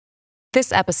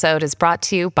This episode is brought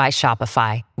to you by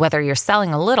Shopify. Whether you're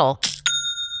selling a little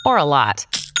or a lot,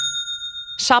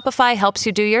 Shopify helps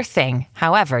you do your thing,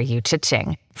 however you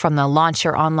cha-ching. From the launch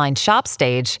your online shop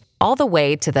stage, all the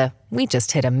way to the we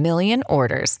just hit 1 million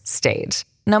orders stage.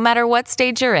 No matter what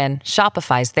stage you're in,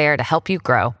 Shopify's there to help you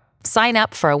grow. Sign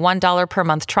up for a $1 per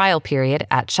month trial period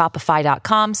at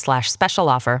shopify.com/special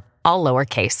offer, all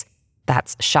lowercase.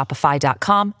 That's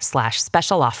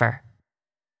shopify.com/special offer.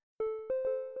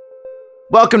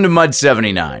 Welcome to Mud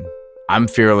 79. I'm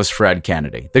Fearless Fred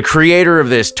Kennedy, the creator of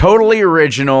this totally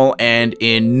original and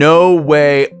in no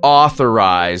way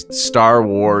authorized Star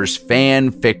Wars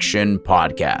fan fiction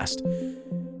podcast.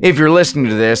 If you're listening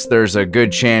to this, there's a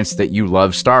good chance that you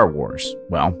love Star Wars.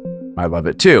 Well, I love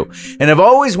it too. And I've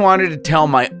always wanted to tell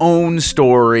my own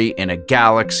story in a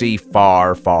galaxy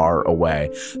far, far away.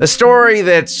 A story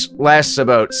that's less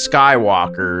about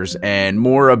Skywalkers and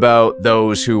more about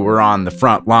those who were on the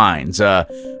front lines. A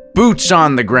boots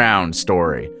on the ground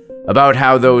story about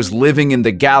how those living in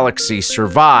the galaxy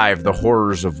survive the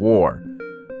horrors of war.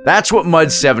 That's what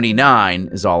Mud 79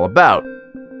 is all about.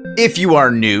 If you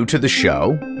are new to the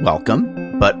show, welcome.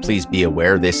 But please be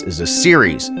aware this is a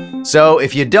series. So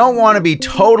if you don't want to be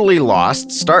totally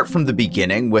lost, start from the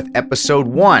beginning with episode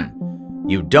 1.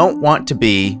 You don't want to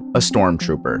be a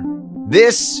stormtrooper.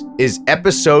 This is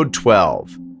episode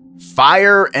 12,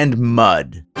 Fire and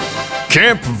Mud.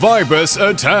 Camp Vibus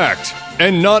attacked,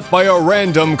 and not by a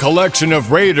random collection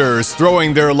of raiders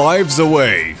throwing their lives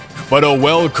away, but a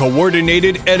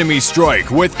well-coordinated enemy strike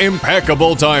with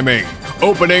impeccable timing,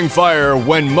 opening fire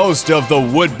when most of the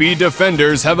would-be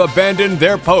defenders have abandoned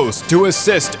their post to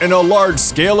assist in a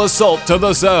large-scale assault to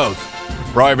the south.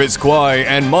 Privates Quai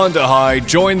and Mondahai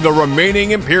joined the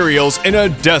remaining Imperials in a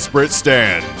desperate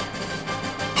stand.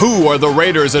 Who are the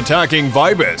raiders attacking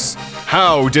Vibus?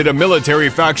 How did a military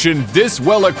faction this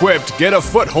well-equipped get a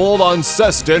foothold on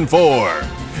Ceston 4?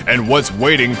 And what's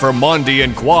waiting for Mondi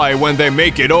and Quai when they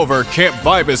make it over Camp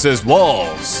Vibus's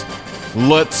walls?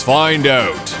 Let's find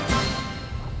out.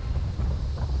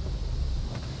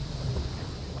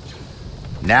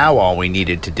 Now all we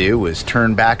needed to do was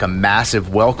turn back a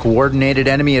massive, well-coordinated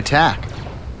enemy attack.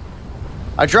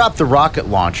 I dropped the rocket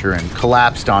launcher and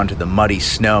collapsed onto the muddy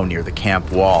snow near the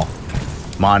camp wall.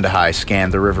 Mondahai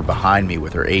scanned the river behind me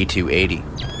with her A280.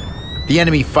 The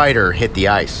enemy fighter hit the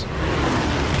ice,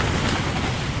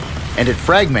 and it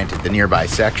fragmented the nearby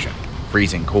section.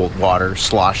 Freezing cold water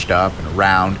sloshed up and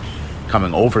around,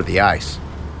 coming over the ice.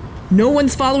 No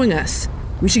one's following us.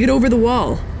 We should get over the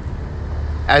wall.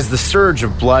 As the surge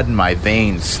of blood in my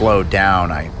veins slowed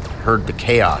down, I heard the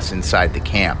chaos inside the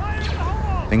camp.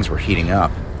 Things were heating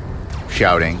up.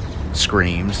 Shouting,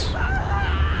 screams,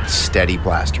 steady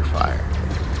blaster fire.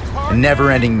 A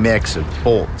never-ending mix of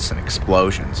bolts and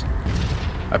explosions.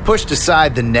 I pushed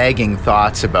aside the nagging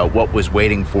thoughts about what was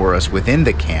waiting for us within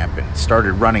the camp and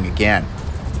started running again.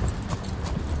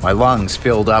 My lungs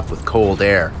filled up with cold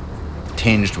air,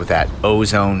 tinged with that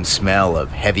ozone smell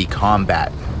of heavy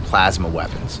combat and plasma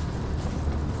weapons.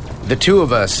 The two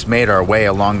of us made our way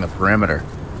along the perimeter.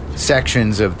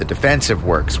 Sections of the defensive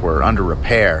works were under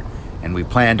repair, and we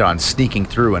planned on sneaking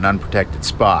through an unprotected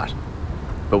spot.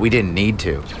 But we didn't need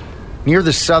to. Near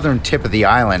the southern tip of the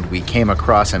island, we came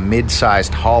across a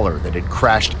mid-sized hauler that had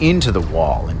crashed into the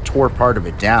wall and tore part of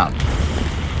it down.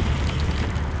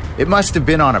 It must have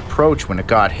been on approach when it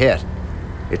got hit.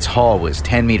 Its hull was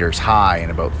 10 meters high and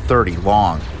about 30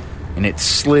 long, and it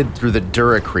slid through the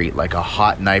Duracrete like a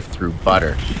hot knife through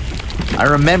butter. I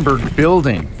remembered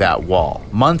building that wall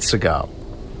months ago.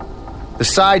 The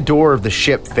side door of the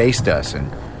ship faced us,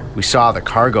 and we saw the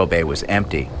cargo bay was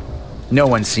empty. No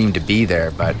one seemed to be there,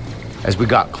 but as we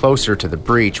got closer to the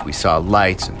breach, we saw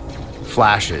lights and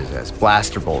flashes as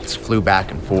blaster bolts flew back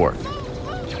and forth.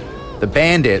 The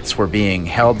bandits were being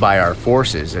held by our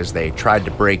forces as they tried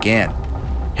to break in,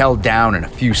 held down in a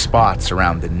few spots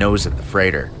around the nose of the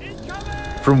freighter.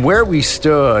 From where we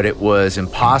stood, it was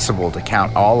impossible to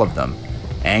count all of them.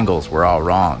 Angles were all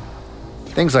wrong.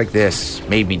 Things like this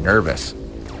made me nervous.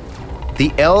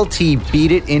 The LT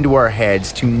beat it into our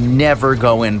heads to never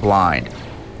go in blind,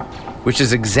 which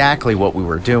is exactly what we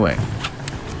were doing.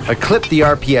 I clipped the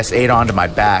RPS-8 onto my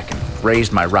back and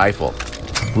raised my rifle.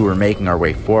 We were making our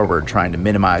way forward, trying to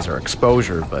minimize our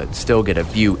exposure, but still get a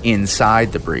view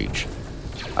inside the breach.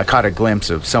 I caught a glimpse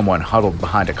of someone huddled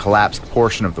behind a collapsed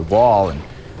portion of the wall, and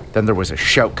then there was a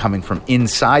shout coming from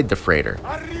inside the freighter.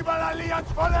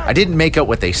 I didn't make out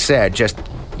what they said, just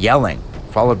yelling,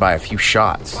 followed by a few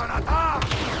shots.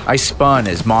 I spun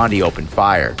as Mondi opened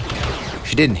fire.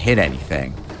 She didn't hit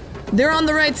anything. They're on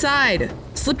the right side.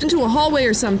 Slipped into a hallway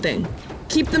or something.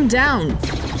 Keep them down.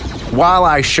 While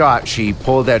I shot, she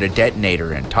pulled out a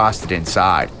detonator and tossed it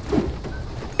inside.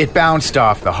 It bounced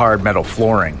off the hard metal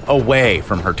flooring, away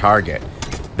from her target,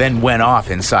 then went off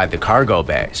inside the cargo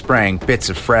bay, spraying bits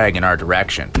of frag in our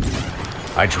direction.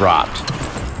 I dropped.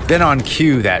 Then on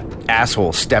cue, that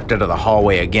asshole stepped out of the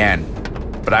hallway again,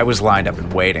 but I was lined up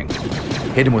and waiting.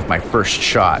 Hit him with my first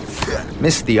shot,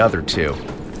 missed the other two.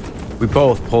 We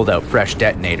both pulled out fresh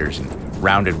detonators and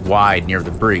rounded wide near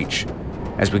the breach.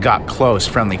 As we got close,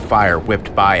 friendly fire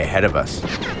whipped by ahead of us.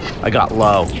 I got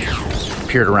low,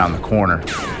 peered around the corner.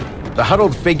 The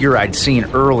huddled figure I'd seen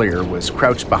earlier was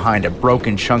crouched behind a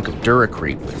broken chunk of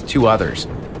Duracrete with two others.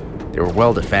 They were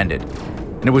well defended,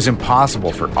 and it was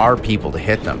impossible for our people to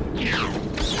hit them.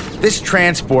 This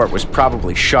transport was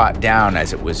probably shot down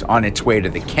as it was on its way to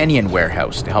the Kenyan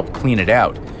warehouse to help clean it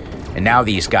out, and now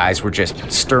these guys were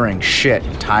just stirring shit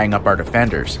and tying up our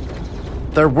defenders.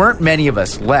 There weren't many of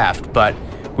us left, but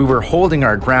we were holding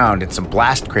our ground in some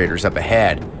blast craters up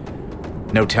ahead.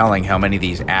 No telling how many of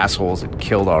these assholes had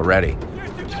killed already.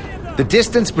 The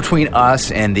distance between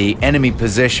us and the enemy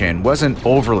position wasn't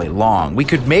overly long. We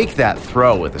could make that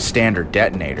throw with a standard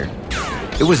detonator.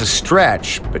 It was a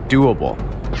stretch, but doable.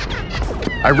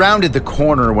 I rounded the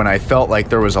corner when I felt like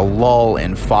there was a lull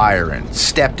in fire and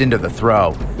stepped into the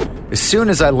throw. As soon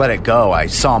as I let it go, I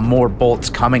saw more bolts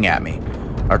coming at me.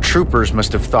 Our troopers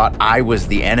must have thought I was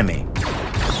the enemy.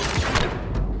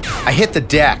 I hit the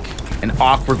deck and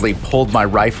awkwardly pulled my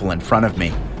rifle in front of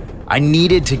me. I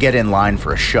needed to get in line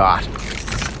for a shot.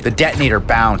 The detonator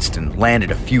bounced and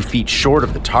landed a few feet short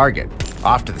of the target,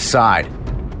 off to the side.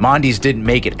 Mondi's didn't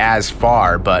make it as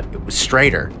far, but it was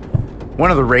straighter.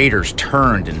 One of the raiders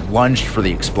turned and lunged for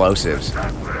the explosives.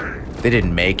 They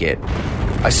didn't make it.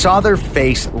 I saw their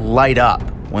face light up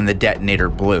when the detonator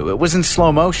blew. It was in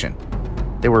slow motion.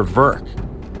 They were Verk.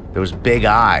 Those big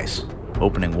eyes,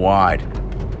 opening wide.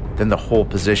 Then the whole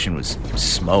position was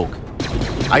smoke.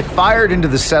 I fired into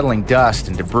the settling dust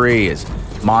and debris as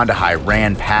Mondahai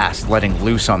ran past, letting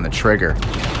loose on the trigger.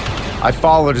 I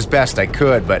followed as best I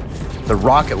could, but the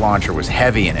rocket launcher was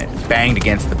heavy and it banged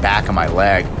against the back of my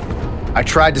leg. I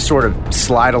tried to sort of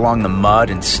slide along the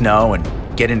mud and snow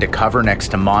and get into cover next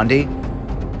to Mondi,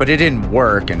 but it didn't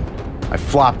work and I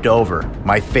flopped over,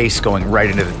 my face going right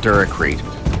into the Duracrete.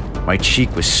 My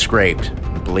cheek was scraped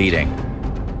and bleeding.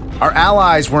 Our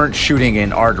allies weren't shooting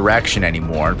in our direction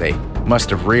anymore. They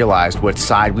must have realized what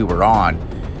side we were on,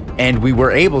 and we were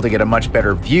able to get a much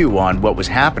better view on what was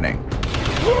happening.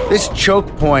 This choke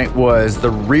point was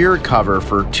the rear cover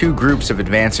for two groups of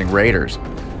advancing raiders.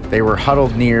 They were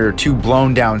huddled near two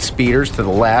blown down speeders to the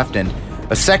left and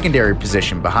a secondary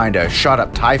position behind a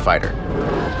shot-up TIE fighter.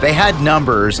 They had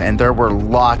numbers, and there were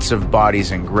lots of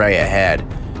bodies in gray ahead.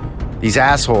 These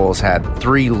assholes had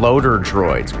 3 loader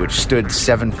droids, which stood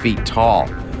 7 feet tall.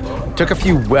 Took a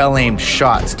few well-aimed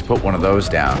shots to put one of those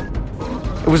down.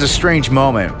 It was a strange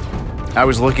moment. I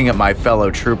was looking at my fellow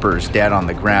troopers dead on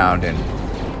the ground,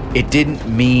 and it didn't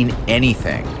mean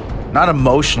anything. Not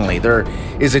emotionally. There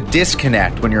is a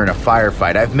disconnect when you're in a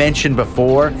firefight. I've mentioned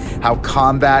before how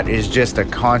combat is just a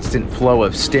constant flow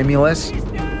of stimulus.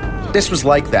 This was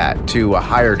like that to a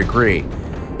higher degree.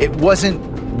 It wasn't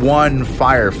one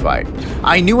firefight.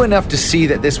 I knew enough to see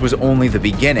that this was only the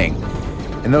beginning,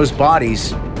 and those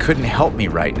bodies couldn't help me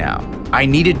right now. I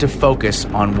needed to focus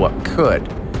on what could.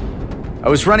 I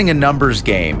was running a numbers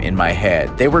game in my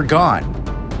head. They were gone.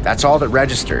 That's all that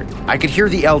registered. I could hear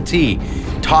the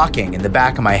LT talking in the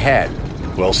back of my head.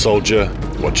 Well, soldier,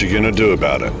 what you gonna do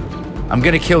about it? I'm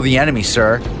gonna kill the enemy,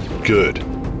 sir. Good.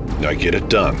 Now get it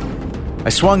done. I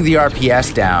swung the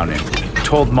RPS down and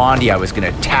told Mondi I was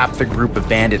gonna tap the group of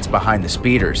bandits behind the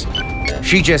speeders.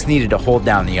 She just needed to hold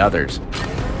down the others.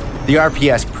 The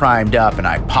RPS primed up and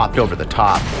I popped over the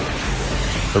top.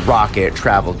 The rocket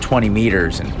traveled 20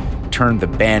 meters and turned the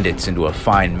bandits into a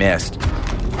fine mist.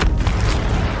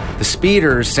 The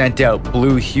speeders sent out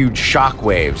blue huge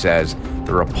shockwaves as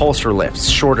the repulsor lifts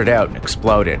shorted out and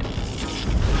exploded.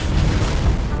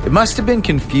 It must have been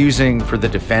confusing for the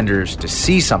defenders to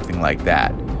see something like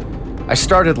that. I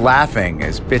started laughing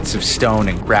as bits of stone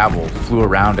and gravel flew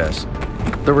around us.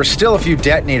 There were still a few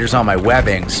detonators on my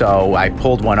webbing, so I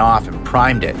pulled one off and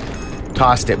primed it,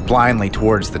 tossed it blindly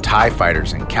towards the TIE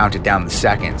fighters and counted down the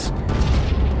seconds.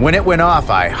 When it went off,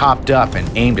 I hopped up and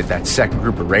aimed at that second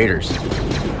group of raiders.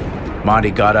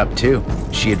 Mondi got up too.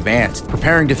 She advanced,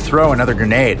 preparing to throw another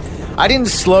grenade. I didn't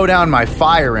slow down my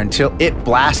fire until it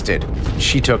blasted.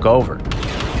 She took over.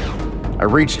 I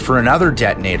reached for another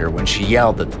detonator when she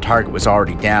yelled that the target was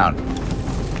already down.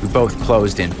 We both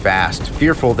closed in fast,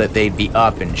 fearful that they'd be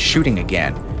up and shooting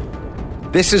again.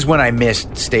 This is when I missed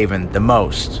Staven the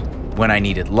most, when I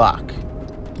needed luck.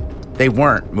 They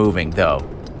weren't moving, though.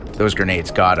 Those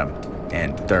grenades got them,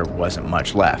 and there wasn't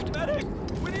much left.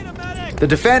 The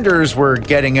defenders were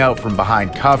getting out from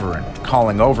behind cover and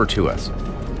calling over to us.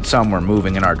 Some were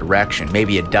moving in our direction,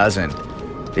 maybe a dozen.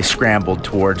 They scrambled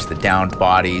towards the downed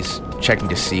bodies, checking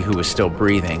to see who was still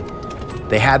breathing.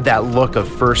 They had that look of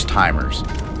first-timers.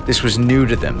 This was new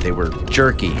to them. They were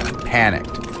jerky and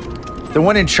panicked. The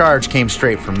one in charge came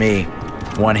straight for me,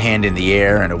 one hand in the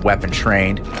air and a weapon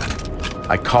trained.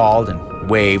 I called and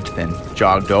waved, then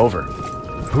jogged over.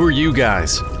 Who are you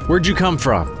guys? Where'd you come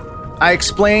from? I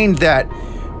explained that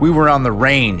we were on the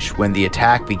range when the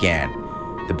attack began.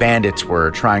 The bandits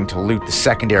were trying to loot the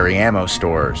secondary ammo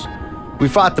stores. We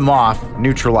fought them off,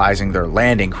 neutralizing their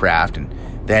landing craft, and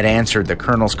that answered the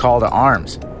colonel's call to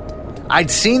arms. I'd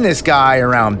seen this guy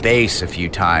around base a few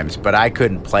times, but I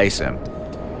couldn't place him.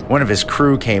 One of his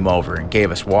crew came over and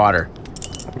gave us water.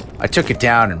 I took it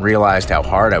down and realized how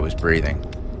hard I was breathing.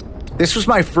 This was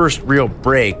my first real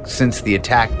break since the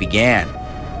attack began.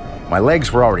 My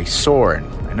legs were already sore,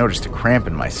 and I noticed a cramp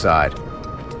in my side.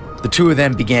 The two of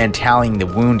them began tallying the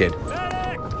wounded,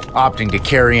 opting to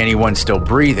carry anyone still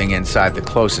breathing inside the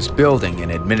closest building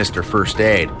and administer first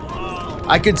aid.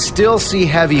 I could still see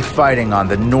heavy fighting on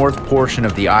the north portion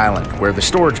of the island where the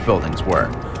storage buildings were.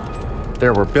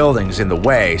 There were buildings in the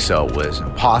way, so it was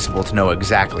impossible to know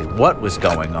exactly what was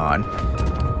going on.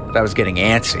 But I was getting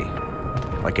antsy,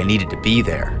 like I needed to be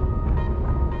there.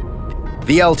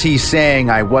 VLT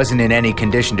saying I wasn't in any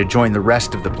condition to join the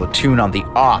rest of the platoon on the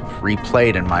op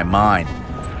replayed in my mind.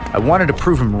 I wanted to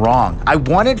prove him wrong. I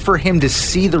wanted for him to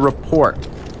see the report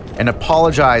and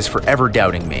apologize for ever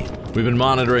doubting me. We've been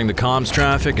monitoring the comms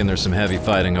traffic, and there's some heavy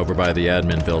fighting over by the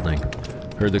admin building.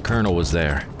 Heard the colonel was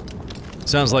there.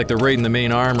 Sounds like they're raiding the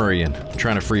main armory and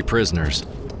trying to free prisoners.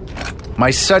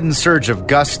 My sudden surge of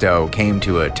gusto came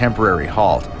to a temporary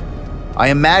halt. I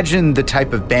imagined the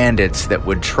type of bandits that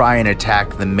would try and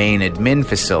attack the main admin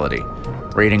facility,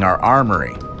 raiding our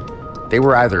armory. They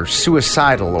were either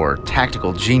suicidal or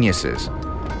tactical geniuses.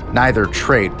 Neither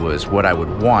trait was what I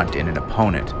would want in an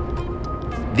opponent.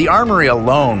 The armory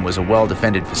alone was a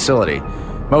well-defended facility,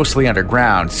 mostly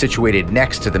underground, situated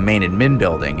next to the main admin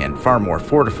building and far more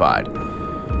fortified.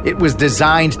 It was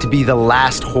designed to be the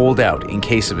last holdout in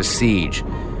case of a siege.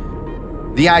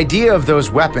 The idea of those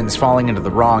weapons falling into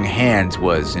the wrong hands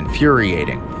was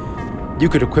infuriating. You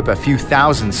could equip a few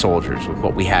thousand soldiers with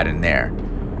what we had in there.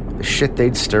 The shit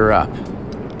they'd stir up,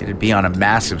 it'd be on a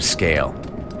massive scale.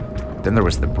 Then there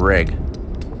was the brig.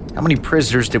 How many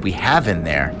prisoners did we have in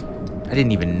there? I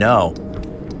didn't even know.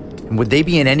 And would they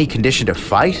be in any condition to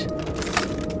fight?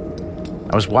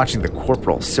 I was watching the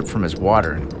corporal sip from his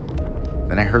water, and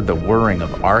then I heard the whirring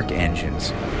of arc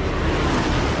engines.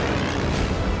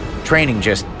 Training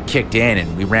just kicked in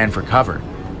and we ran for cover.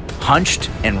 Hunched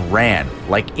and ran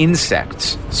like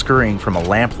insects scurrying from a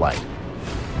lamplight.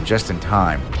 And just in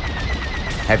time,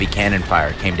 heavy cannon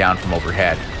fire came down from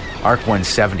overhead. Arc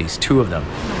 170s, two of them.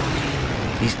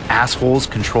 These assholes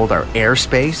controlled our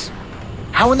airspace?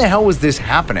 How in the hell was this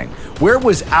happening? Where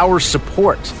was our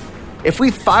support? If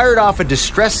we fired off a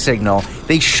distress signal,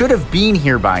 they should have been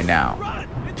here by now.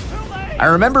 I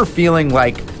remember feeling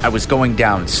like I was going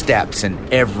down steps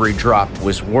and every drop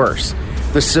was worse.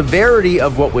 The severity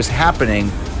of what was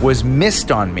happening was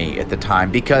missed on me at the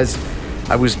time because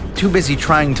I was too busy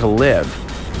trying to live.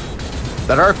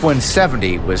 That Arc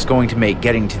 170 was going to make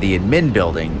getting to the admin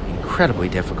building incredibly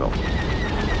difficult.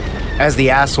 As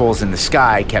the assholes in the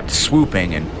sky kept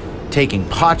swooping and taking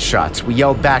pot shots, we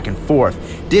yelled back and forth,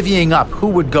 divvying up who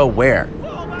would go where.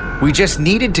 We just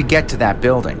needed to get to that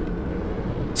building.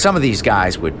 Some of these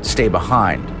guys would stay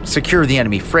behind, secure the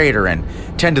enemy freighter, and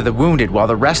tend to the wounded while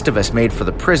the rest of us made for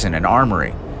the prison and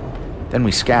armory. Then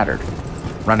we scattered,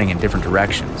 running in different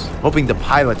directions, hoping the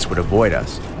pilots would avoid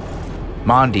us.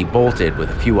 Mondi bolted with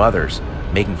a few others,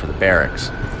 making for the barracks.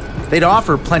 They'd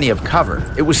offer plenty of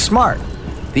cover. It was smart.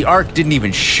 The Arc didn't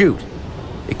even shoot.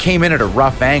 It came in at a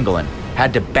rough angle and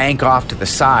had to bank off to the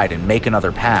side and make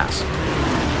another pass.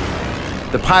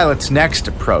 The pilot's next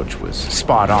approach was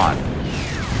spot on.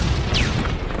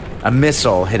 A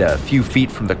missile hit a few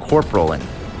feet from the corporal and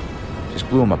just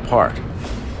blew him apart.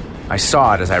 I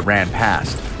saw it as I ran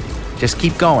past. Just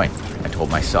keep going, I told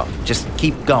myself. Just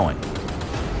keep going.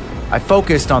 I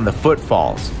focused on the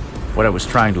footfalls, what I was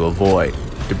trying to avoid,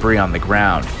 debris on the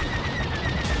ground.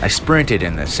 I sprinted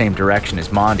in the same direction as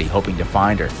Mondi, hoping to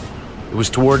find her. It was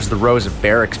towards the rows of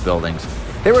barracks buildings.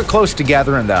 They were close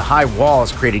together and the high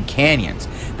walls created canyons.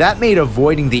 That made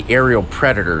avoiding the aerial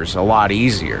predators a lot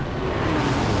easier.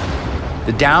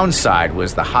 The downside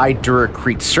was the high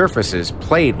Duracrete surfaces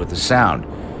played with the sound.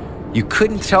 You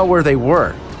couldn't tell where they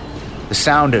were. The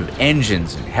sound of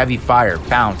engines and heavy fire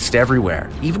bounced everywhere,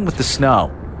 even with the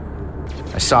snow.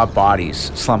 I saw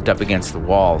bodies slumped up against the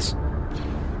walls.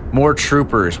 More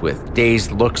troopers with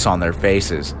dazed looks on their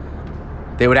faces.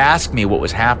 They would ask me what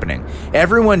was happening,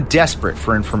 everyone desperate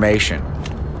for information.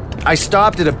 I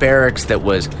stopped at a barracks that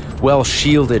was well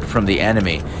shielded from the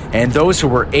enemy, and those who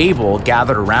were able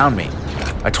gathered around me.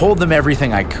 I told them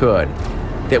everything I could,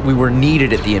 that we were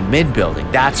needed at the admin building.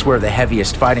 That's where the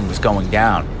heaviest fighting was going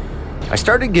down. I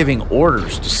started giving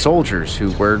orders to soldiers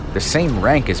who were the same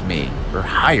rank as me, or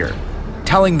higher,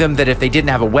 telling them that if they didn't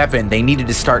have a weapon, they needed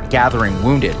to start gathering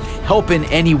wounded, help in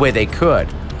any way they could.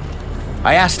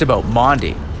 I asked about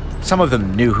Mondi. Some of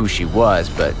them knew who she was,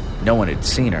 but no one had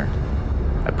seen her.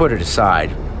 I put it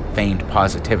aside, feigned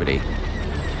positivity.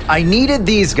 I needed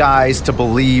these guys to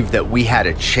believe that we had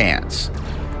a chance.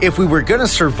 If we were gonna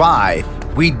survive,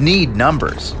 we'd need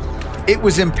numbers. It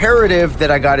was imperative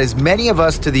that I got as many of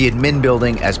us to the admin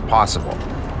building as possible.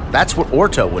 That's what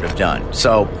Orto would have done,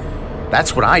 so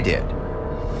that's what I did.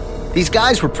 These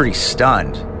guys were pretty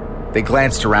stunned. They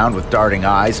glanced around with darting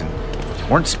eyes and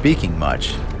weren't speaking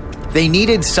much. They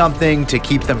needed something to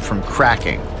keep them from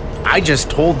cracking. I just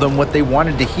told them what they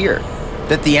wanted to hear,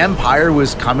 that the Empire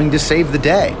was coming to save the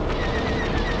day.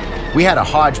 We had a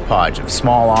hodgepodge of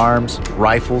small arms,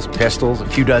 rifles, pistols, a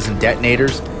few dozen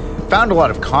detonators. Found a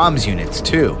lot of comms units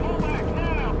too.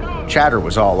 Chatter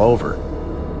was all over.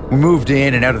 We moved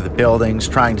in and out of the buildings,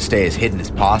 trying to stay as hidden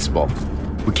as possible.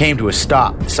 We came to a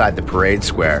stop beside the parade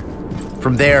square.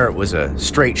 From there, it was a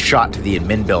straight shot to the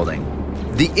admin building.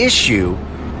 The issue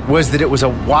was that it was a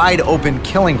wide open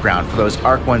killing ground for those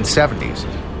ARC 170s.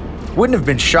 Wouldn't have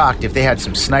been shocked if they had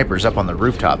some snipers up on the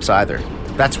rooftops either.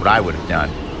 That's what I would have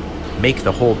done. Make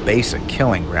the whole base a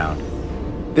killing ground.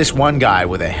 This one guy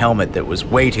with a helmet that was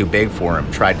way too big for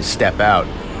him tried to step out.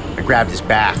 I grabbed his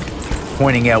back,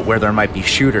 pointing out where there might be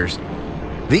shooters.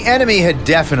 The enemy had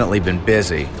definitely been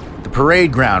busy. The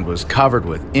parade ground was covered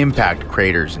with impact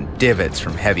craters and divots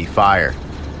from heavy fire.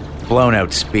 Blown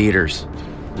out speeders.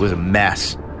 It was a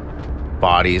mess.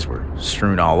 Bodies were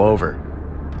strewn all over.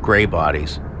 Gray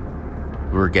bodies.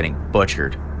 We were getting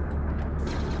butchered.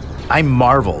 I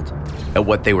marveled at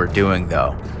what they were doing,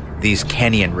 though, these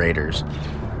Kenyan raiders,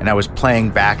 and I was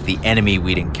playing back the enemy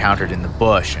we'd encountered in the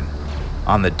bush and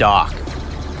on the dock.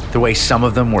 The way some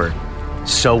of them were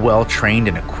so well trained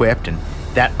and equipped, and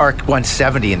that ARC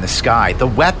 170 in the sky, the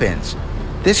weapons.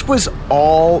 This was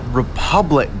all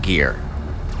Republic gear.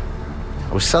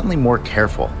 I was suddenly more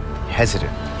careful,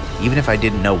 hesitant, even if I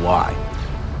didn't know why.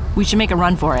 We should make a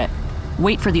run for it.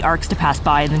 Wait for the ARCs to pass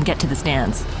by and then get to the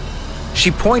stands.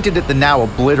 She pointed at the now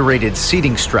obliterated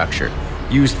seating structure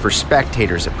used for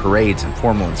spectators at parades and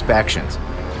formal inspections.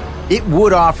 It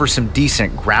would offer some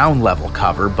decent ground level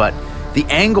cover, but the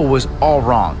angle was all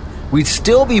wrong. We'd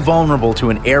still be vulnerable to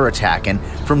an air attack, and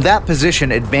from that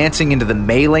position, advancing into the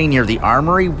melee near the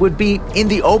armory would be in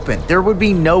the open. There would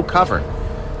be no cover.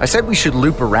 I said we should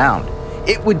loop around.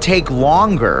 It would take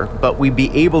longer, but we'd be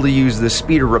able to use the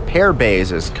speeder repair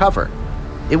bays as cover.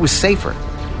 It was safer.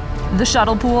 The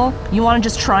shuttle pool, you want to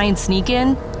just try and sneak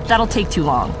in? That'll take too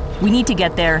long. We need to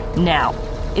get there now.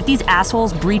 If these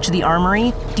assholes breach the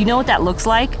armory, do you know what that looks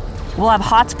like? We'll have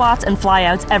hotspots and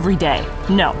flyouts every day.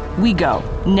 No, we go.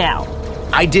 Now.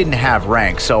 I didn't have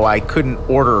rank, so I couldn't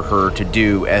order her to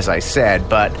do as I said,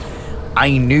 but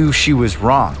I knew she was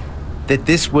wrong. That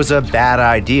this was a bad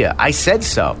idea. I said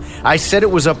so. I said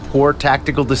it was a poor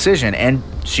tactical decision, and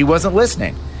she wasn't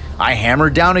listening. I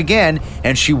hammered down again,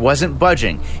 and she wasn't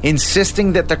budging,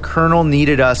 insisting that the colonel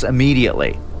needed us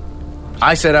immediately.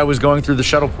 I said I was going through the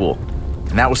shuttle pool,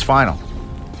 and that was final.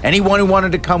 Anyone who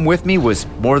wanted to come with me was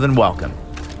more than welcome.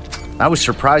 I was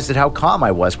surprised at how calm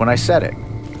I was when I said it.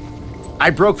 I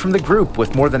broke from the group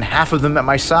with more than half of them at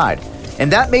my side,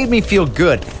 and that made me feel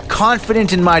good,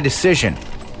 confident in my decision.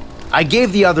 I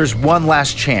gave the others one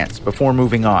last chance before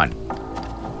moving on,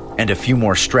 and a few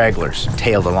more stragglers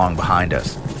tailed along behind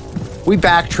us. We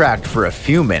backtracked for a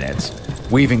few minutes,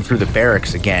 weaving through the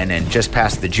barracks again and just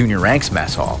past the junior ranks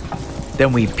mess hall.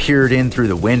 Then we peered in through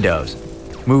the windows,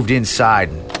 moved inside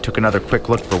and took another quick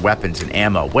look for weapons and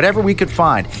ammo, whatever we could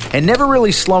find, and never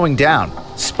really slowing down,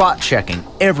 spot checking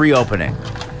every opening.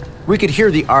 We could hear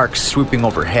the arcs swooping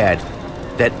overhead,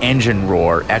 that engine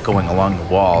roar echoing along the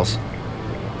walls.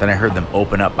 Then I heard them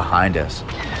open up behind us.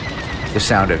 The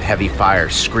sound of heavy fire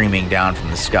screaming down from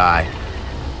the sky.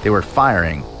 They were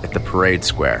firing at the parade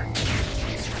square.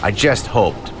 I just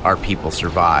hoped our people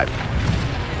survived.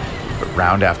 But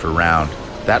round after round,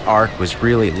 that arc was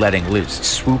really letting loose,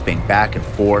 swooping back and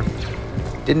forth.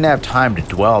 Didn't have time to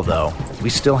dwell, though. we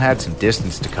still had some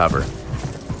distance to cover.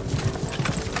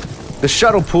 The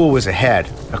shuttle pool was ahead,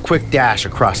 a quick dash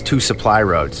across 2 supply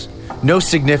roads. No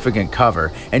significant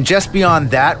cover, and just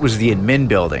beyond that was the admin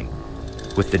building,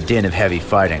 with the din of heavy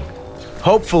fighting.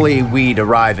 Hopefully, we'd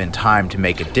arrive in time to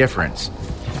make a difference.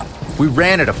 We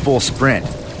ran at a full sprint,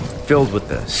 filled with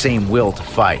the same will to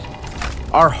fight.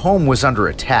 Our home was under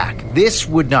attack. This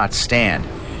would not stand.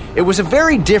 It was a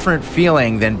very different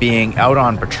feeling than being out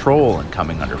on patrol and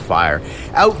coming under fire.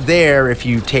 Out there, if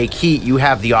you take heat, you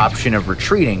have the option of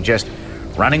retreating, just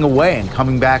running away and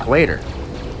coming back later.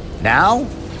 Now,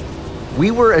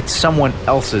 we were at someone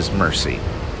else's mercy,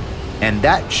 and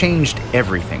that changed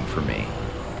everything for me.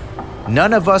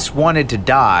 None of us wanted to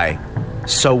die,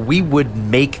 so we would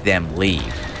make them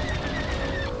leave.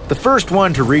 The first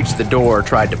one to reach the door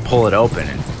tried to pull it open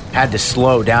and had to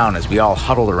slow down as we all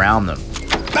huddled around them.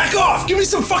 Back off! Give me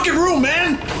some fucking room,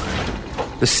 man!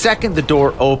 The second the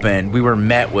door opened, we were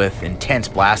met with intense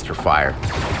blaster fire.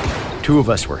 2 of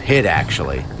us were hit,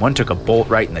 actually. One took a bolt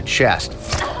right in the chest.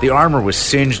 The armor was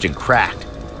singed and cracked.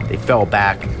 They fell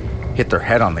back and hit their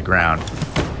head on the ground.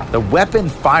 The weapon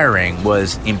firing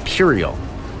was Imperial.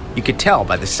 You could tell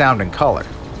by the sound and color.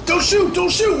 Don't shoot!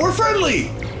 Don't shoot! We're friendly!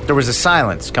 There was a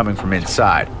silence coming from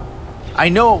inside. I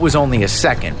know it was only a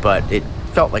second, but it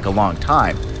felt like a long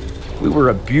time. We were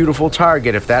a beautiful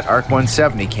target if that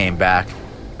ARC-170 came back.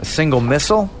 A single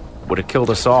missile would have killed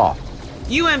us all.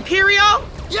 You Imperial?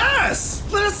 Yes!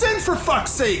 Let us in, for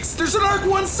fuck's sakes! There's an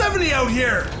ARC-170 out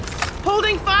here!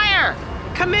 Holding fire!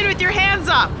 Come in with your hands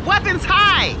up! Weapons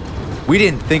high! We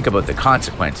didn't think about the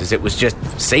consequences. It was just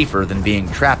safer than being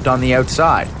trapped on the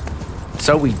outside.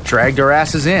 So we dragged our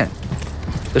asses in.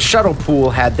 The shuttle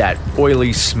pool had that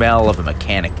oily smell of a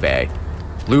mechanic bay.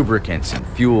 Lubricants and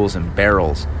fuels and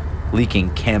barrels,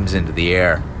 leaking chems into the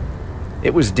air.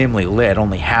 It was dimly lit,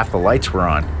 only half the lights were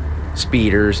on.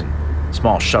 Speeders and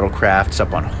small shuttlecrafts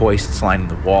up on hoists lining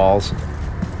the walls.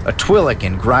 A Twi'lek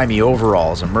in grimy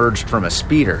overalls emerged from a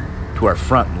speeder to our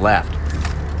front and left.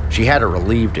 She had a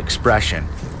relieved expression,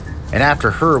 and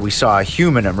after her we saw a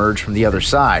human emerge from the other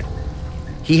side.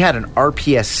 He had an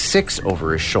RPS-6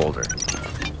 over his shoulder.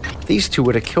 These 2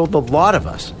 would have killed the lot of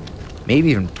us, maybe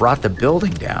even brought the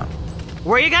building down.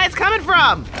 Where are you guys coming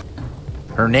from?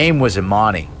 Her name was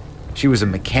Imani. She was a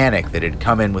mechanic that had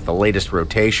come in with the latest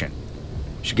rotation.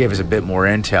 She gave us a bit more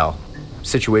intel. The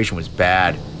situation was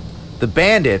bad. The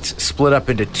bandits split up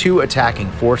into 2 attacking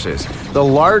forces. The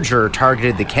larger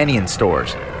targeted the Kenyan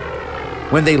stores.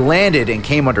 When they landed and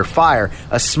came under fire,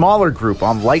 a smaller group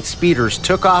on light speeders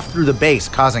took off through the base,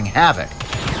 causing havoc,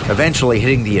 eventually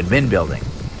hitting the admin building.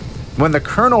 When the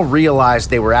colonel realized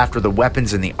they were after the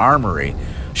weapons in the armory,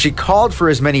 she called for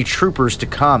as many troopers to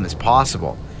come as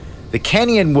possible. The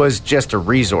Kenyan was just a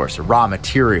resource, a raw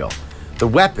material. The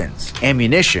weapons,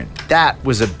 ammunition, that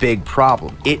was a big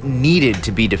problem. It needed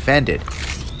to be defended.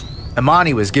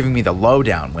 Imani was giving me the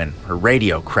lowdown when her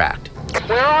radio cracked.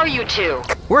 Where are you 2?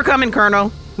 We're coming,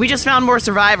 Colonel. We just found more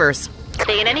survivors.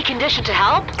 They in any condition to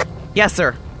help? Yes,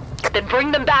 sir. Then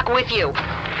bring them back with you.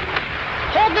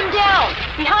 Hold them down!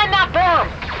 Behind that berm!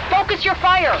 Focus your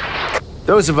fire!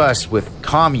 Those of us with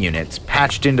comm units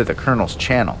patched into the colonel's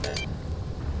channel.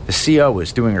 The CO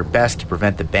was doing her best to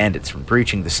prevent the bandits from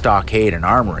breaching the stockade and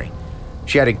armory.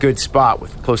 She had a good spot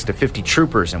with close to 50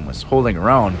 troopers and was holding her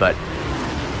own, but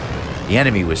the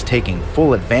enemy was taking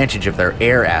full advantage of their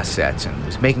air assets and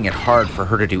was making it hard for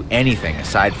her to do anything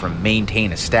aside from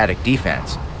maintain a static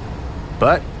defense.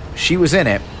 But she was in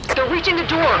it. They're reaching the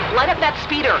door. Light up that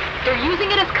speeder. They're using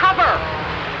it as cover.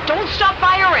 Don't stop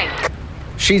firing.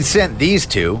 She'd sent these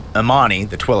 2, Imani,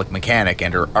 the Twi'lek mechanic,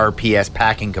 and her RPS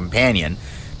packing companion,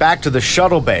 back to the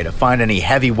shuttle bay to find any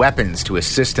heavy weapons to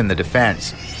assist in the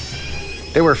defense.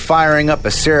 They were firing up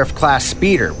a Seraph-class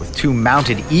speeder with 2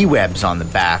 mounted E-webs on the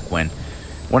back when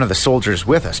one of the soldiers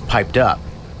with us piped up.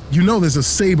 You know there's a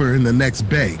Saber in the next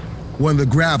bay. One of the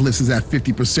Gravless is at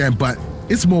 50%, but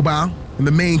it's mobile, and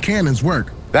the main cannons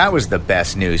work. That was the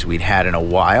best news we'd had in a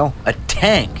while. A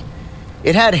tank.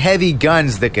 It had heavy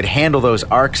guns that could handle those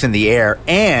arcs in the air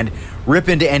and rip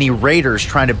into any raiders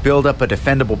trying to build up a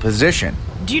defendable position.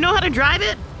 Do you know how to drive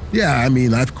it? Yeah, I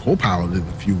mean, I've co-piloted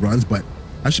a few runs, but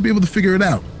I should be able to figure it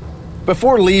out.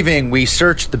 Before leaving, we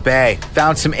searched the bay,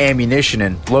 found some ammunition,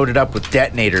 and loaded up with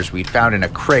detonators we'd found in a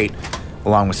crate,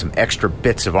 along with some extra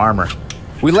bits of armor.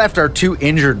 We left our 2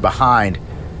 injured behind.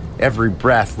 Every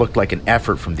breath looked like an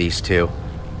effort from these 2.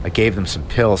 I gave them some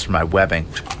pills for my webbing.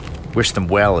 Wished them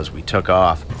well as we took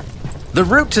off. The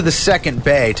route to the second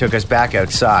bay took us back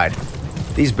outside.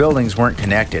 These buildings weren't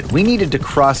connected. We needed to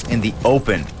cross in the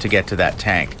open to get to that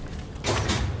tank.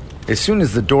 As soon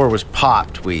as the door was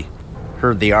popped, we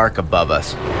heard the Ark above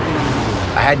us.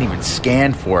 I hadn't even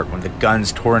scanned for it when the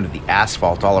guns tore into the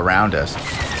asphalt all around us.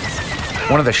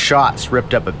 One of the shots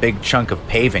ripped up a big chunk of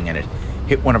paving and it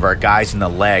hit one of our guys in the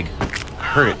leg. I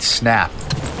heard it snap.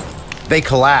 They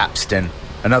collapsed and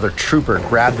another trooper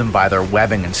grabbed them by their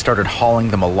webbing and started hauling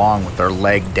them along with their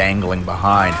leg dangling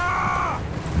behind.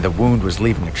 And the wound was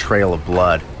leaving a trail of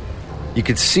blood. You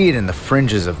could see it in the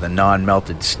fringes of the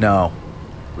non-melted snow.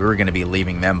 We were going to be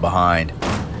leaving them behind.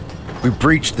 We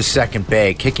breached the second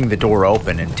bay, kicking the door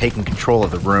open and taking control of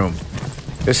the room.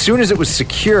 As soon as it was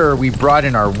secure, we brought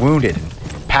in our wounded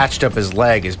and patched up his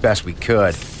leg as best we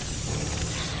could.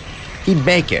 He'd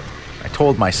make it. I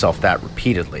told myself that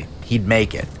repeatedly. He'd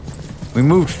make it. We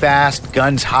moved fast,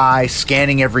 guns high,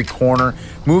 scanning every corner,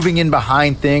 moving in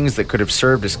behind things that could have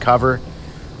served as cover.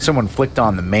 Someone flicked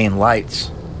on the main lights.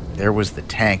 There was the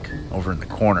tank over in the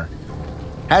corner.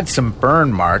 Had some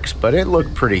burn marks, but it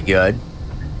looked pretty good.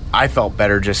 I felt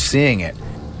better just seeing it.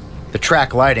 The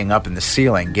track lighting up in the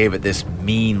ceiling gave it this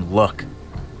mean look.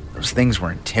 Those things were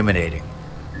intimidating.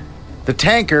 The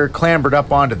tanker clambered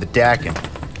up onto the deck and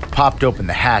popped open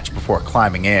the hatch before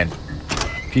climbing in.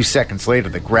 A few seconds later,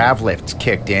 the grav lifts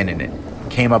kicked in and it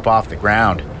came up off the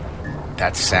ground.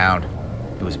 That sound,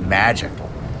 it was magic.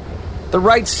 The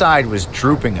right side was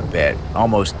drooping a bit,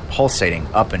 almost pulsating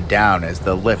up and down as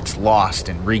the lifts lost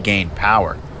and regained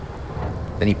power.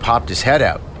 Then he popped his head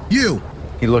out. You!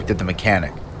 He looked at the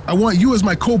mechanic. I want you as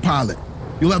my co-pilot.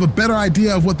 You'll have a better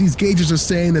idea of what these gauges are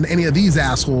saying than any of these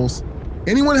assholes.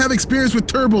 Anyone have experience with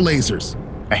turbo lasers?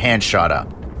 A hand shot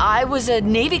up. I was a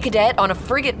Navy cadet on a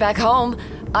frigate back home.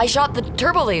 I shot the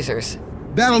turbo lasers.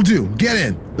 That'll do. Get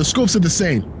in. The scopes are the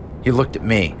same. He looked at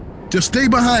me. Just stay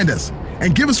behind us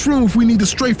and give us room if we need to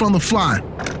strafe on the fly.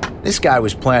 This guy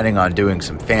was planning on doing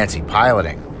some fancy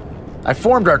piloting. I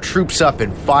formed our troops up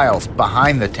in files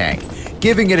behind the tank,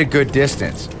 giving it a good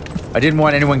distance. I didn't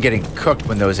want anyone getting cooked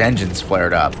when those engines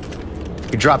flared up.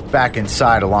 He dropped back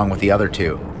inside along with the other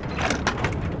two.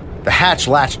 The hatch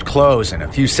latched close, and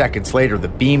a few seconds later, the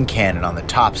beam cannon on the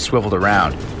top swiveled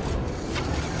around.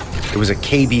 It was a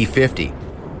KB-50,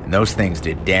 and those things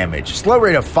did damage. Slow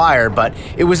rate of fire, but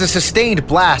it was a sustained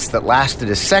blast that lasted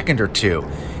a second or two,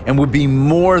 and would be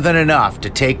more than enough to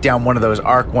take down one of those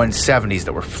ARC 170s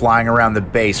that were flying around the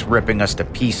base, ripping us to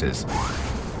pieces.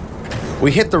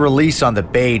 We hit the release on the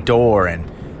bay door, and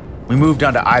we moved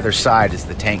onto either side as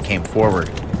the tank came forward.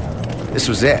 This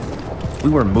was it. We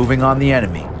were moving on the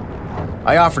enemy.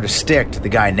 I offered a stick to the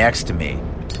guy next to me.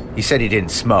 He said he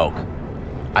didn't smoke.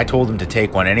 I told him to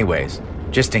take one anyways,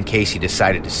 just in case he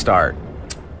decided to start.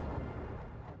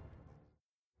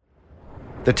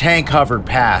 The tank hovered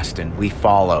past and we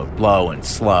followed, low and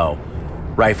slow,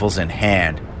 rifles in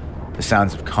hand, the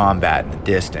sounds of combat in the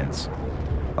distance,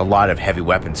 a lot of heavy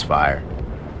weapons fire.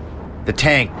 The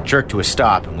tank jerked to a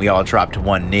stop and we all dropped to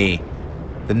one knee.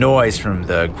 The noise from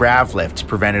the grav lifts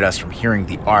prevented us from hearing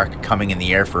the Ark coming in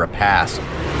the air for a pass.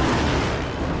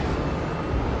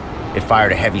 It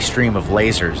fired a heavy stream of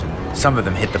lasers, and some of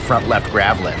them hit the front left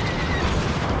grav lift.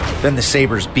 Then the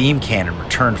Saber's beam cannon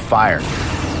returned fire.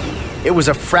 It was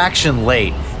a fraction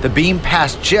late. The beam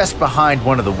passed just behind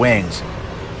one of the wings.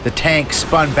 The tank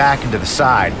spun back into the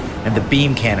side, and the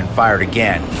beam cannon fired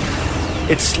again.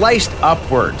 It sliced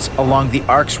upwards along the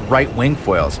Ark's right wing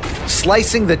foils,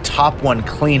 slicing the top one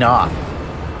clean off.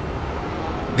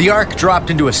 The Ark dropped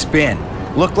into a spin.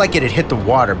 Looked like it had hit the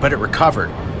water, but it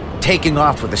recovered, taking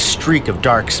off with a streak of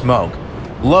dark smoke,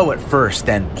 low at first,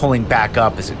 then pulling back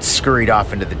up as it scurried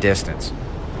off into the distance.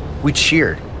 We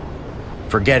cheered,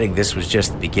 forgetting this was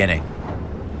just the beginning.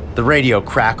 The radio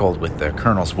crackled with the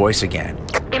colonel's voice again.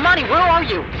 Imani, where are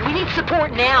you? We need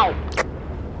support now.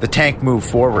 The tank moved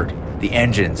forward, the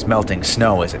engines melting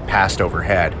snow as it passed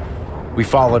overhead. We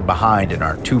followed behind in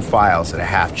our two files at a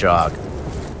half jog,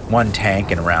 one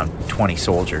tank and around 20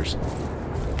 soldiers.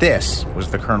 This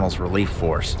was the colonel's relief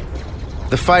force.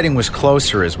 The fighting was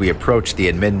closer as we approached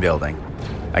the admin building.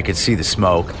 I could see the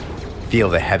smoke, feel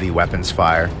the heavy weapons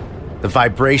fire. The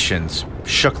vibrations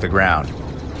shook the ground.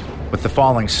 With the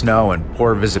falling snow and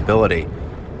poor visibility,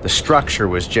 the structure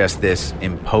was just this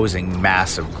imposing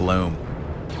mass of gloom.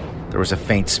 There was a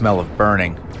faint smell of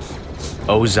burning,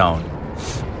 ozone,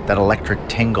 that electric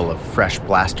tingle of fresh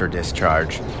blaster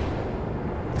discharge.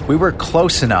 We were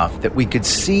close enough that we could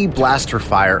see blaster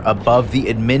fire above the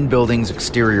admin building's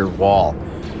exterior wall.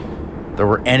 There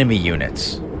were enemy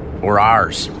units, or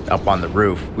ours, up on the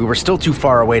roof. We were still too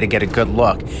far away to get a good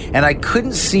look, and I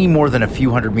couldn't see more than a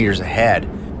few hundred meters ahead.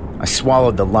 I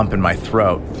swallowed the lump in my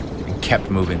throat and kept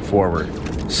moving forward,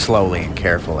 slowly and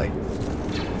carefully.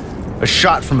 A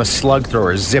shot from a slug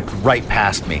thrower zipped right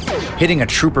past me, hitting a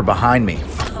trooper behind me.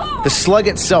 The slug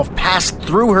itself passed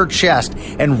through her chest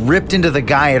and ripped into the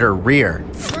guy at her rear.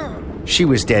 She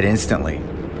was dead instantly.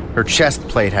 Her chest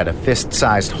plate had a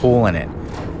fist-sized hole in it,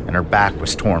 and her back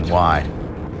was torn wide.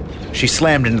 She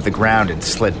slammed into the ground and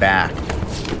slid back.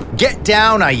 "Get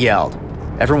down!" I yelled.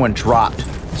 Everyone dropped,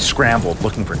 scrambled,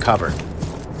 looking for cover.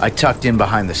 I tucked in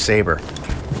behind the Saber,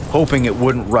 hoping it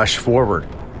wouldn't rush forward.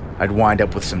 I'd wind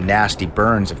up with some nasty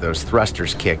burns if those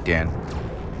thrusters kicked in.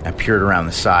 I peered around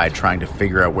the side, trying to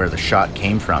figure out where the shot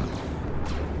came from.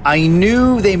 I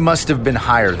knew they must have been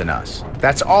higher than us.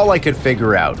 That's all I could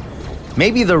figure out.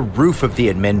 Maybe the roof of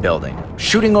the admin building,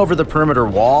 shooting over the perimeter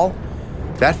wall.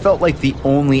 That felt like the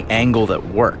only angle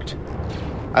that worked.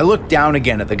 I looked down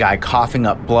again at the guy coughing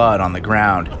up blood on the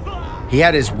ground. He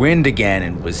had his wind again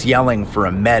and was yelling for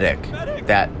a medic,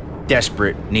 that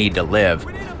desperate need to live.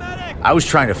 I was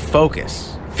trying to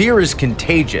focus. Fear is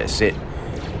contagious. It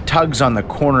tugs on the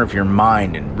corner of your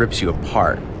mind and rips you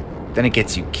apart. Then it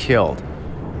gets you killed.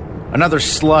 Another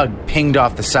slug pinged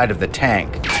off the side of the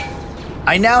tank.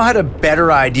 I now had a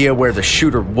better idea where the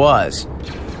shooter was.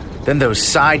 Then those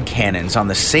side cannons on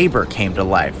the Saber came to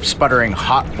life, sputtering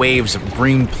hot waves of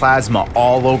green plasma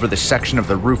all over the section of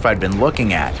the roof I'd been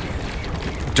looking at.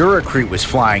 Duracrete was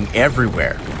flying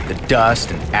everywhere, the dust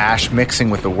and ash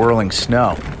mixing with the whirling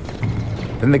snow.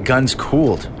 Then the guns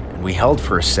cooled, and we held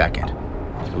for a second.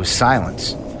 It was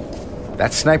silence.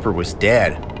 That sniper was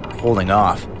dead, holding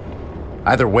off.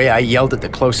 Either way, I yelled at the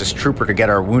closest trooper to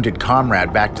get our wounded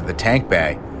comrade back to the tank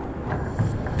bay.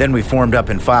 Then we formed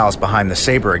up in files behind the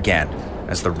Saber again,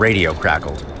 as the radio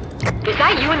crackled. Is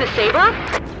that you and the Saber?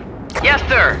 Yes,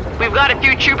 sir. We've got a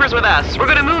few troopers with us. We're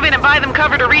gonna move in and buy them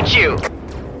cover to reach you.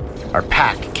 Our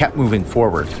pack kept moving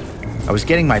forward. I was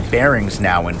getting my bearings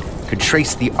now and could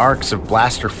trace the arcs of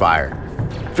blaster fire.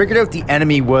 Figured out the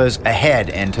enemy was ahead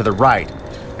and to the right,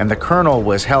 and the colonel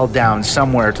was held down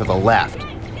somewhere to the left.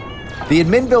 The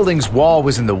admin building's wall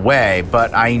was in the way,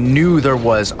 but I knew there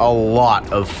was a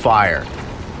lot of fire.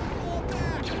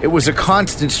 It was a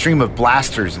constant stream of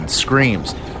blasters and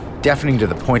screams, deafening to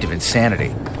the point of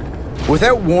insanity.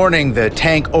 Without warning, the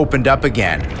tank opened up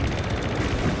again,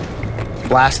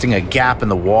 blasting a gap in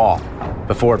the wall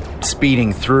before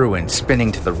speeding through and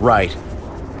spinning to the right.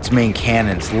 Its main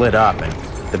cannons lit up, and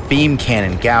the beam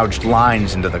cannon gouged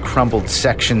lines into the crumbled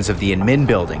sections of the admin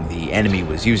building the enemy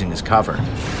was using as cover.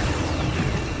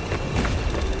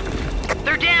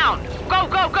 They're down! Go,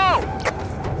 go, go!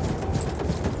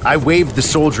 I waved the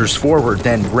soldiers forward,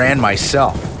 then ran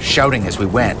myself, shouting as we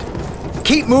went.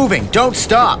 "Keep moving! Don't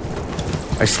stop!"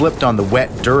 I slipped on the wet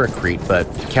Duracrete, but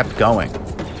kept going.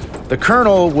 The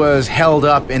colonel was held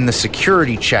up in the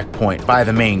security checkpoint by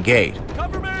the main gate.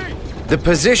 Cover me! The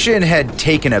position had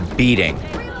taken a beating.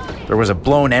 There was a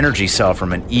blown energy cell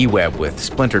from an E-web with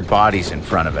splintered bodies in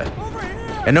front of it.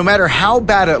 And no matter how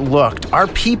bad it looked, our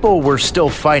people were still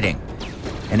fighting.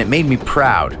 And it made me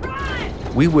proud.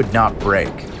 We would not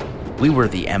break. We were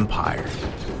the Empire.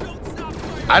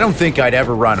 I don't think I'd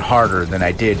ever run harder than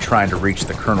I did trying to reach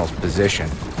the colonel's position.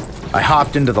 I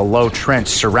hopped into the low trench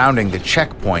surrounding the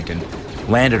checkpoint and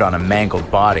landed on a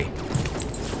mangled body.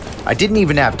 I didn't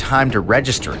even have time to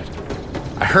register it.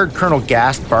 I heard Colonel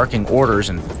Gast barking orders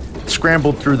and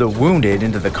scrambled through the wounded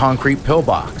into the concrete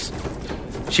pillbox.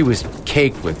 She was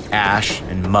caked with ash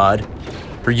and mud.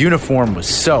 Her uniform was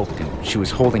soaked and she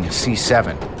was holding a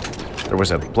C7. There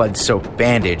was a blood-soaked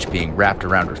bandage being wrapped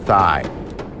around her thigh.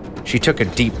 She took a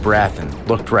deep breath and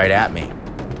looked right at me.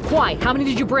 Why? How many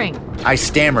did you bring? I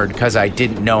stammered because I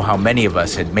didn't know how many of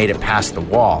us had made it past the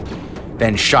wall,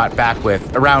 then shot back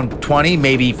with around 20,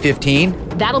 maybe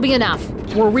 15. That'll be enough.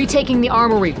 We're retaking the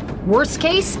armory. Worst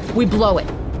case, we blow it.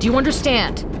 Do you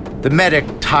understand? The medic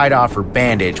tied off her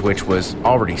bandage, which was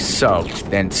already soaked,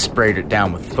 then sprayed it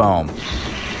down with foam.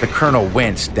 The colonel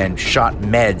winced, then shot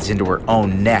meds into her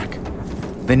own neck.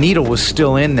 The needle was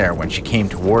still in there when she came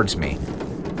towards me.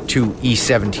 2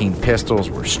 E-17 pistols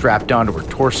were strapped onto her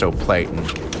torso plate,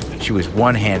 and she was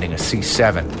one-handing a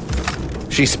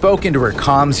C7. She spoke into her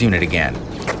comms unit again.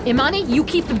 Imani, you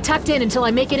keep them tucked in until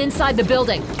I make it inside the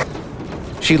building.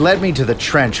 She led me to the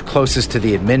trench closest to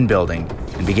the admin building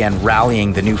and began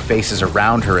rallying the new faces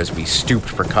around her as we stooped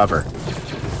for cover.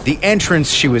 The entrance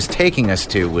she was taking us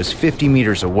to was 50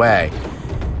 meters away,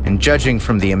 and judging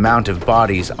from the amount of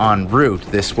bodies en route,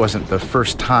 this wasn't the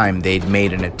first time they'd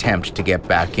made an attempt to get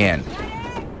back in.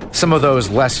 Some of those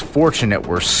less fortunate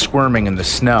were squirming in the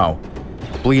snow,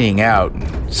 bleeding out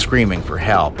and screaming for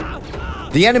help.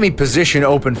 The enemy position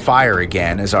opened fire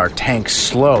again as our tank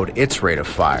slowed its rate of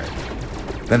fire.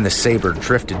 Then the Saber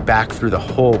drifted back through the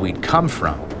hole we'd come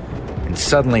from, and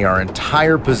suddenly our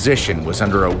entire position was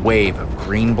under a wave of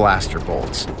green blaster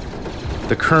bolts.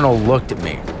 The colonel looked at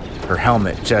me, her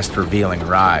helmet just revealing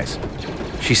her eyes.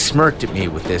 She smirked at me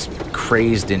with this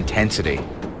crazed intensity.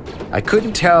 I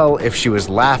couldn't tell if she was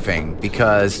laughing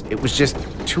because it was just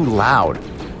too loud.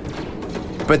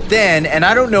 But then, and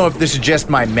I don't know if this is just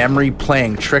my memory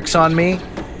playing tricks on me,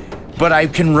 but I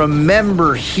can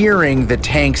remember hearing the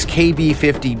tank's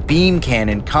KB-50 beam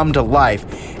cannon come to life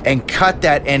and cut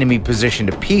that enemy position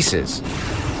to pieces.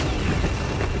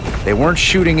 They weren't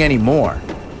shooting anymore,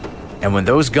 and when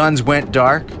those guns went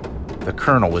dark, the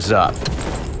colonel was up.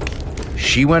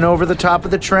 She went over the top of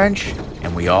the trench,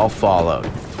 and we all followed.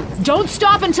 Don't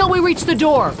stop until we reach the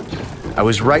door. I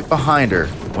was right behind her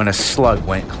when a slug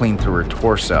went clean through her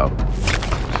torso.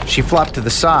 She flopped to the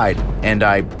side, and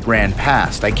I ran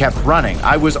past. I kept running.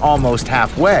 I was almost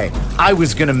halfway. I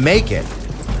was gonna make it.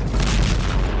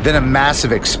 Then a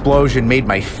massive explosion made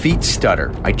my feet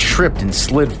stutter. I tripped and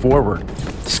slid forward,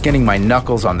 skinning my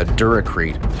knuckles on the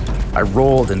Duracrete. I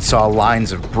rolled and saw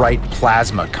lines of bright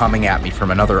plasma coming at me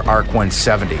from another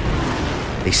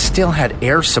ARC-170. They still had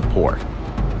air support.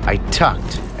 I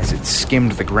tucked as it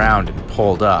skimmed the ground and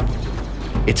pulled up.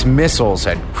 Its missiles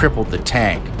had crippled the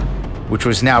tank, which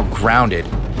was now grounded,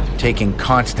 taking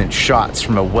constant shots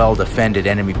from a well-defended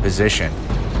enemy position.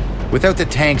 Without the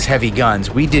tank's heavy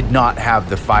guns, we did not have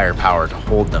the firepower to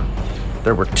hold them.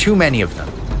 There were too many of them,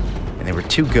 and they were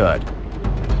too good.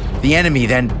 The enemy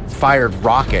then fired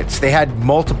rockets. They had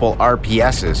multiple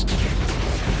RPSs,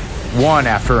 one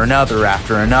after another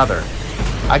after another.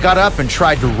 I got up and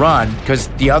tried to run because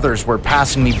the others were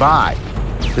passing me by.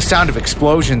 The sound of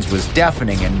explosions was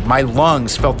deafening, and my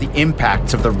lungs felt the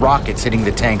impacts of the rockets hitting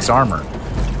the tank's armor.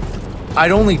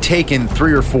 I'd only taken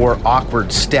 3 or 4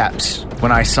 awkward steps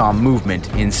when I saw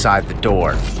movement inside the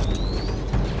door.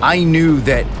 I knew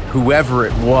that whoever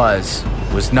it was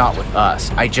not with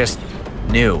us. I just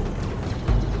knew.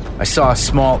 I saw a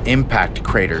small impact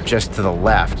crater just to the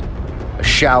left, a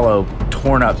shallow,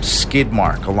 torn-up skid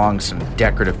mark along some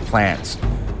decorative plants,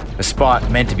 a spot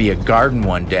meant to be a garden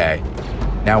one day,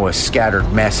 now a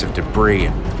scattered mess of debris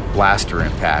and blaster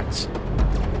impacts.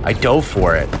 I dove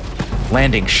for it,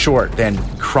 landing short, then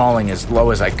crawling as low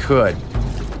as I could,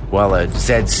 while a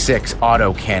Z6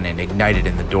 autocannon ignited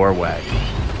in the doorway.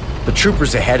 The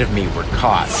troopers ahead of me were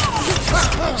caught.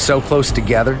 So close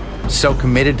together, so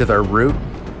committed to their route,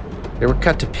 they were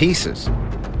cut to pieces.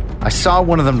 I saw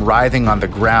one of them writhing on the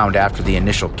ground after the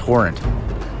initial torrent,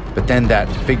 but then that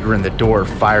figure in the door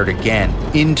fired again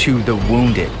into the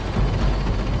wounded.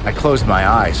 I closed my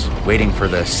eyes, waiting for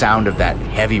the sound of that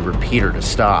heavy repeater to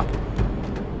stop.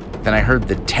 Then I heard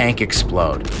the tank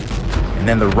explode, and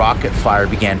then the rocket fire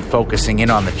began focusing in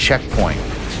on the checkpoint.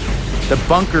 The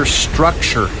bunker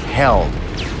structure held,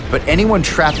 but anyone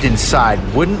trapped inside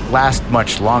wouldn't last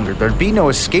much longer. There'd be no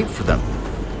escape for them.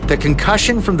 The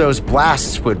concussion from those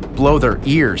blasts would blow their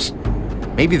ears,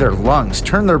 maybe their lungs,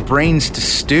 turn their brains to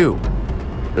stew.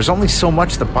 There's only so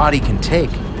much the body can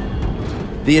take.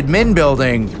 The admin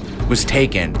building was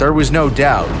taken, there was no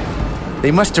doubt.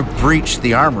 They must have breached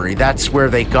the armory. That's where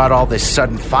they got all this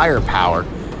sudden firepower.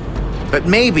 But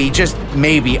maybe, just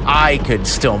maybe, I could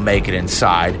still make it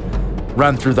inside.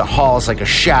 Run through the halls like a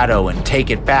shadow and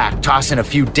take it back, toss in a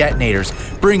few detonators,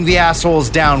 bring the assholes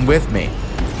down with me.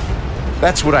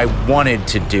 That's what I wanted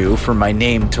to do, for my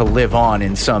name to live on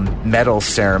in some medal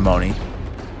ceremony.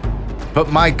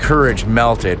 But my courage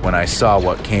melted when I saw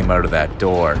what came out of that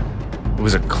door. It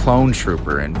was a clone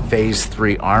trooper in Phase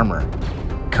 3 armor.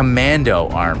 Commando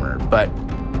armor, but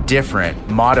different,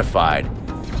 modified,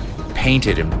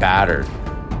 painted and battered.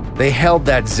 They held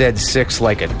that Z6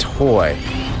 like a toy.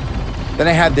 Then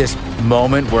I had this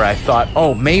moment where I thought,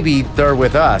 oh, maybe they're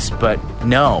with us, but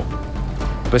no.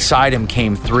 Beside him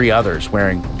came 3 others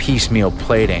wearing piecemeal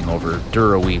plating over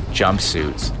Duraweave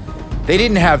jumpsuits. They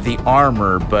didn't have the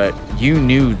armor, but you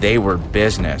knew they were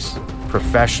business,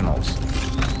 professionals.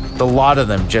 The lot of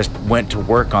them just went to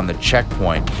work on the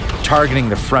checkpoint, targeting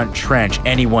the front trench,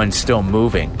 anyone still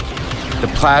moving.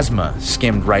 The plasma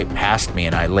skimmed right past me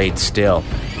and I laid still,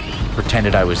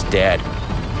 pretended I was dead.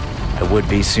 I would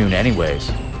be soon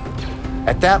anyways.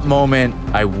 At that moment,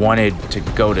 I wanted to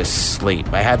go to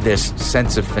sleep. I had this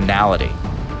sense of finality.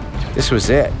 This was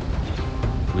it.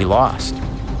 We lost.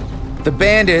 The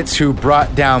bandits who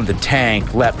brought down the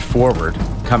tank leapt forward,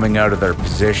 coming out of their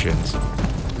positions.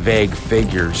 Vague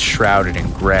figures shrouded in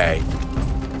gray.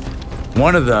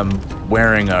 One of them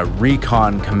wearing a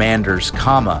recon commander's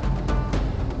kama,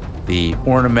 the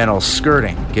ornamental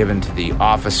skirting given to the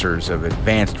officers of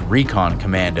advanced recon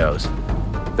commandos,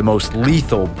 the most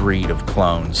lethal breed of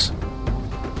clones.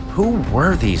 Who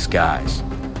were these guys?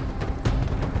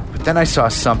 But then I saw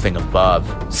something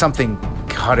above, something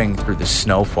cutting through the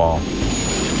snowfall.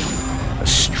 A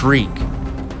streak,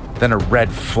 then a red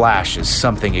flash as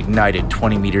something ignited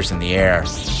 20 meters in the air.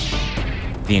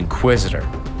 The Inquisitor.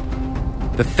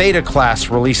 The Theta class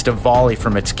released a volley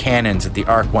from its cannons at the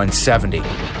ARC-170.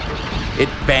 It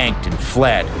banked and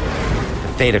fled.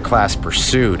 The Theta class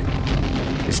pursued.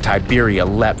 As Tiberia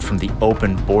leapt from the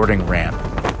open boarding ramp,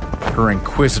 her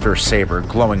Inquisitor saber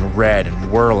glowing red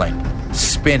and whirling,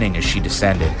 spinning as she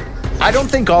descended. I don't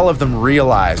think all of them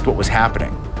realized what was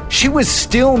happening. She was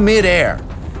still mid-air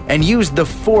and used the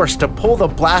force to pull the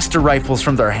blaster rifles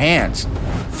from their hands,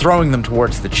 throwing them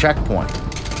towards the checkpoint.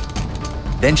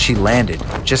 Then she landed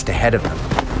just ahead of them.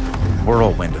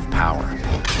 Whirlwind of power.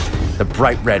 The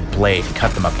bright red blade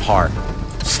cut them apart,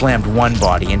 slammed one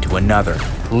body into another,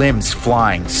 limbs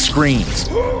flying, screams.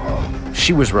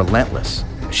 She was relentless.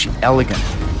 She elegantly,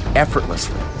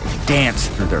 effortlessly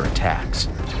danced through their attacks,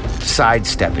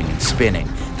 sidestepping and spinning,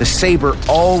 the saber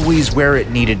always where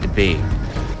it needed to be.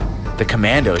 The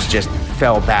commandos just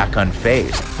fell back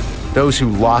unfazed. Those who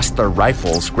lost their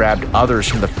rifles grabbed others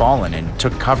from the fallen and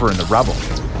took cover in the rubble.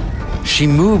 She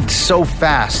moved so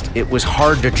fast, it was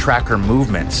hard to track her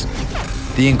movements.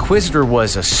 The Inquisitor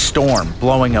was a storm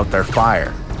blowing out their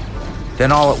fire.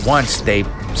 Then all at once, they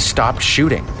stopped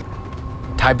shooting.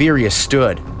 Tiberia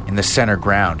stood in the center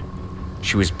ground.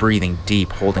 She was breathing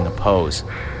deep, holding a pose,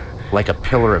 like a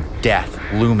pillar of death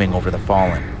looming over the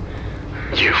fallen.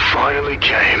 You finally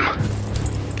came.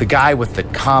 The guy with the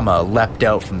comma leapt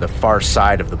out from the far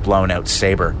side of the blown-out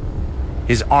saber.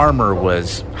 His armor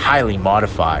was highly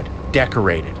modified,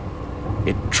 decorated.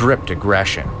 It dripped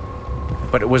aggression.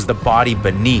 But it was the body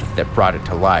beneath that brought it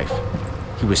to life.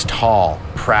 He was tall,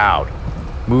 proud,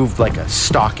 moved like a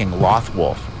stalking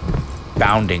Lothwolf,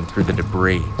 bounding through the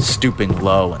debris, stooping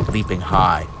low and leaping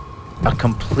high. A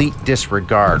complete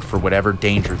disregard for whatever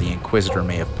danger the Inquisitor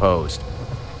may have posed.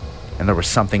 And there was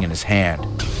something in his hand.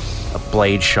 A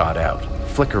blade shot out,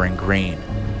 flickering green.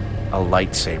 A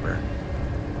lightsaber.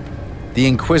 The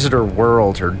Inquisitor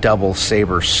whirled her double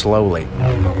saber slowly,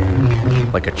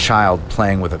 like a child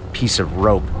playing with a piece of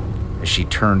rope as she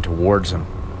turned towards him,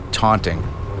 taunting.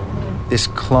 This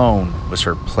clone was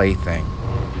her plaything.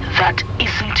 That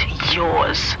isn't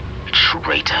yours,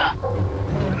 traitor.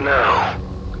 No,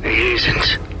 it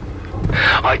isn't.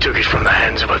 I took it from the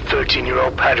hands of a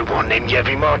 13-year-old Padawan named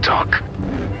Yevi Martok.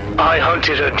 I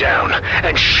hunted her down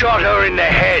and shot her in the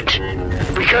head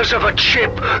because of a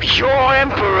chip your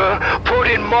Emperor put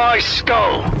in my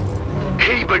skull.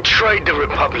 He betrayed the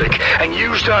Republic and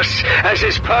used us as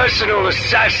his personal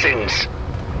assassins.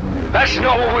 That's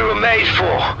not what we were made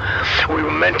for. We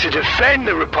were meant to defend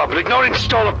the Republic, not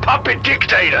install a puppet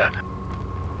dictator.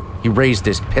 He raised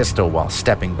his pistol while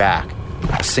stepping back,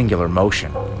 a singular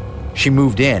motion. She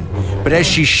moved in, but as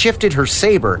she shifted her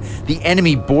saber, the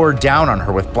enemy bore down on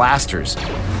her with blasters.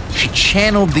 She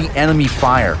channeled the enemy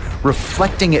fire,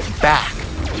 reflecting it back,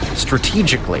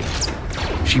 strategically.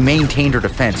 She maintained her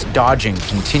defense, dodging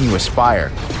continuous fire,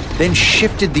 then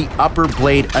shifted the upper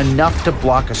blade enough to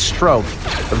block a stroke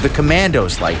of the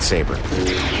commando's lightsaber.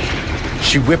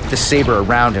 She whipped the saber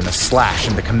around in a slash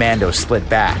and the commando slid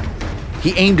back.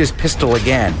 He aimed his pistol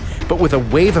again, but with a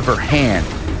wave of her hand,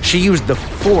 she used the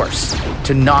force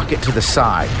to knock it to the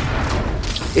side.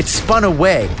 It spun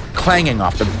away, clanging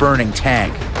off the burning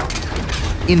tank.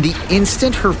 In the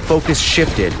instant her focus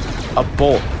shifted, a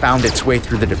bolt found its way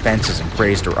through the defenses and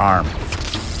grazed her arm.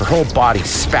 Her whole body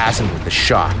spasmed with the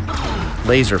shock.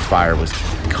 Laser fire was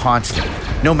constant.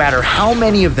 No matter how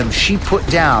many of them she put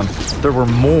down, there were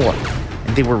more,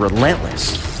 and they were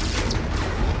relentless.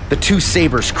 The two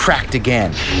sabers cracked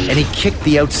again, and he kicked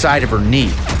the outside of her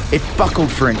knee. It buckled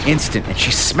for an instant, and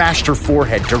she smashed her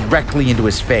forehead directly into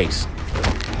his face.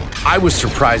 I was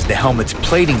surprised the helmet's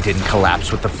plating didn't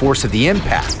collapse with the force of the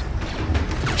impact.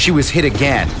 She was hit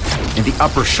again, in the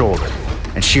upper shoulder,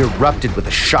 and she erupted with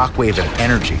a shockwave of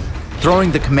energy,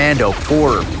 throwing the commando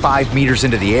 4 or 5 meters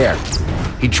into the air.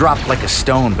 He dropped like a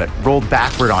stone, but rolled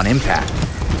backward on impact.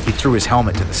 He threw his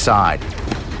helmet to the side.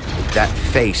 That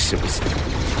face, it was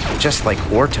just like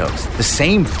Orto's, the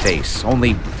same face,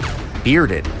 only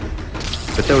bearded.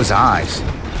 But those eyes,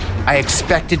 I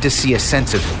expected to see a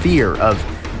sense of fear, of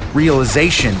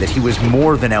realization that he was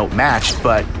more than outmatched,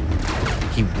 but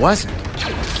he wasn't.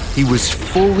 He was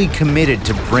fully committed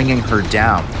to bringing her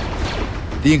down.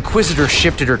 The Inquisitor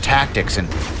shifted her tactics and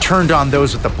turned on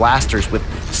those with the blasters with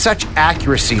such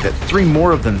accuracy that 3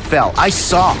 more of them fell. I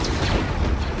saw.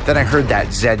 Then I heard that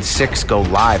Z6 go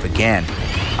live again.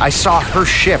 I saw her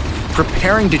shift,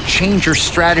 preparing to change her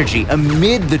strategy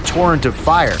amid the torrent of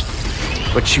fire.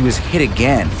 But she was hit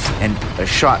again, and a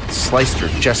shot sliced her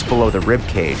just below the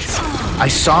ribcage. I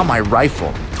saw my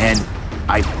rifle, and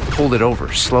I pulled it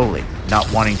over slowly,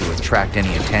 not wanting to attract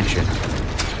any attention.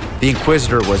 The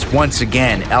Inquisitor was once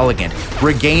again elegant,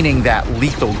 regaining that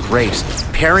lethal grace,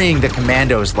 parrying the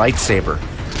Commando's lightsaber,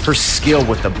 her skill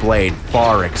with the blade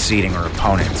far exceeding her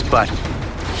opponent's. But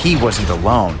he wasn't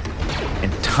alone,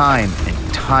 and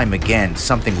time again,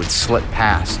 something would slip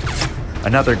past.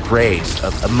 Another graze,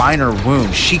 a minor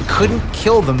wound. She couldn't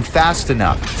kill them fast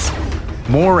enough.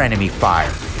 More enemy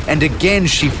fire, and again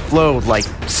she flowed like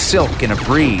silk in a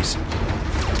breeze.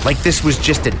 Like this was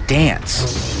just a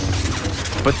dance.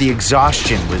 But the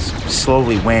exhaustion was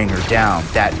slowly weighing her down.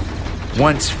 That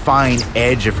once fine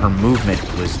edge of her movement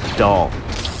was dull.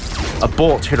 A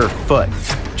bolt hit her foot,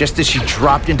 just as she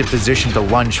dropped into position to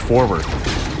lunge forward.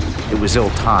 It was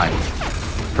ill-timed.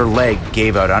 Her leg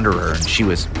gave out under her and she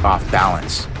was off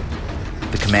balance.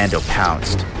 The Commando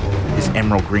pounced, his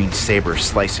emerald green saber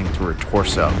slicing through her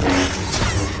torso.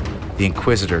 The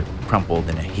Inquisitor crumpled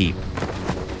in a heap.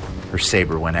 Her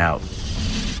saber went out.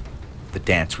 The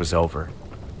dance was over.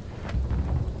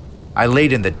 I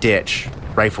laid in the ditch,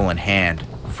 rifle in hand,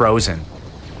 frozen.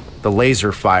 The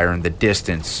laser fire in the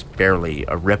distance, barely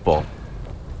a ripple.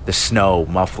 The snow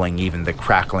muffling even the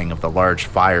crackling of the large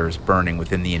fires burning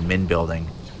within the admin building.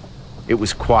 It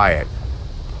was quiet,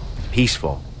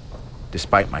 peaceful,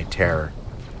 despite my terror.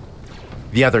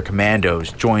 The other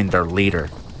commandos joined their leader.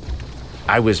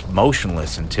 I was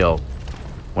motionless until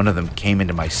one of them came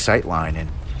into my sightline and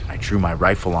I drew my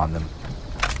rifle on them.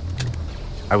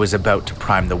 I was about to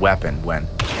prime the weapon when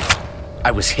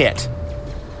I was hit.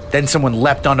 Then someone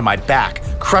leapt onto my back,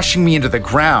 crushing me into the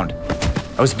ground.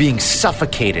 I was being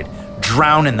suffocated,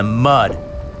 drowned in the mud.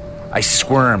 I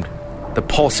squirmed, the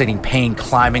pulsating pain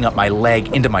climbing up my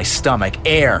leg into my stomach.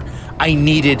 Air. I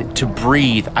needed to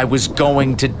breathe. I was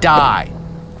going to die.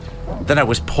 Then I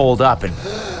was pulled up and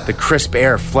the crisp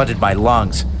air flooded my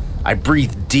lungs. I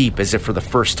breathed deep as if for the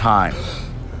first time.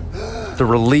 The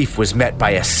relief was met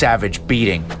by a savage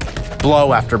beating.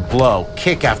 Blow after blow,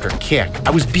 kick after kick.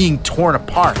 I was being torn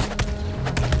apart.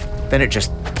 Then it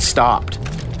just stopped.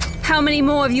 How many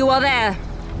more of you are there?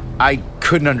 I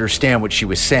couldn't understand what she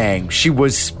was saying. She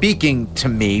was speaking to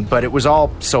me, but it was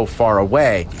all so far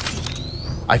away.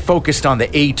 I focused on the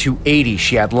A280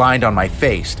 she had lined on my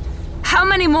face. How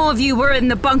many more of you were in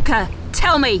the bunker?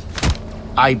 Tell me.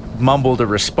 I mumbled a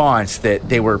response that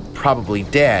they were probably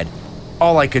dead.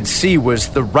 All I could see was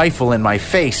the rifle in my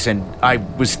face, and I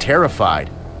was terrified.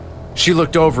 She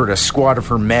looked over at a squad of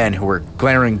her men who were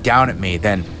glaring down at me,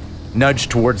 then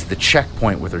nudged towards the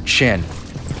checkpoint with her chin.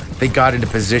 They got into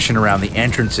position around the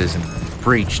entrances and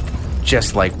breached,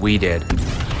 just like we did.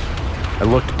 I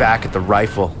looked back at the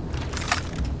rifle,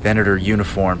 then at her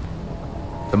uniform.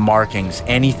 The markings,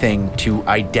 anything to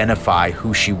identify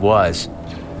who she was.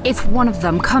 If one of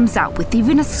them comes out with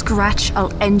even a scratch,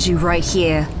 I'll end you right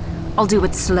here. I'll do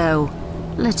it slow.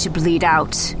 Let you bleed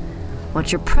out.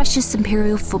 Watch your precious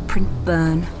Imperial footprint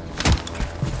burn.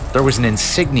 There was an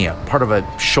insignia, part of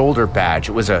a shoulder badge.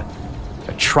 It was a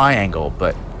triangle,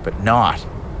 but not.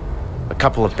 A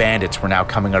couple of bandits were now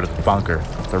coming out of the bunker,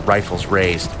 their rifles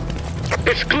raised.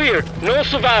 It's clear. No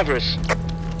survivors.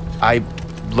 I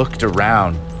looked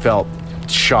around, felt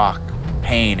shock,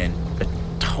 pain, and a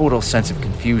total sense of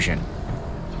confusion.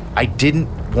 I didn't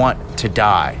want to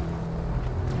die.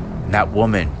 And that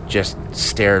woman just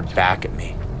stared back at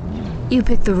me. You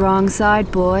picked the wrong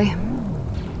side, boy.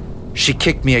 She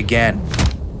kicked me again,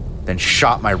 then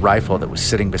shot my rifle that was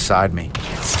sitting beside me.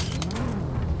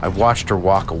 I watched her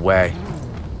walk away,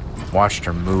 watched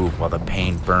her move while the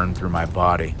pain burned through my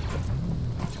body.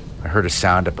 I heard a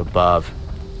sound up above,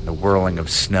 the whirling of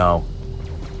snow.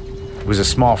 It was a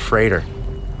small freighter,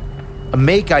 a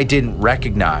make I didn't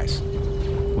recognize.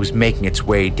 It was making its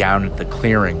way down into the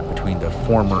clearing between the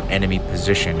former enemy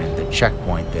position and the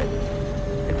checkpoint that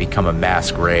had become a mass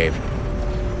grave.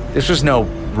 This was no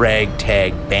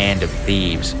ragtag band of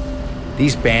thieves.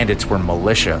 These bandits were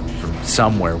militia from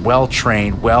somewhere,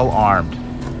 well-trained, well-armed,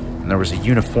 and there was a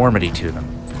uniformity to them,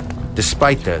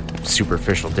 despite the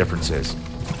superficial differences.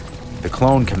 The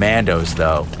clone commandos,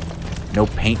 though, no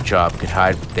paint job could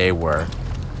hide what they were.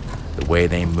 The way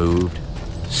they moved,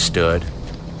 stood,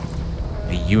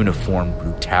 the uniform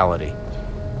brutality.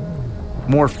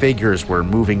 More figures were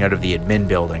moving out of the admin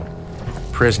building.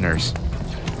 Prisoners,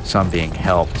 some being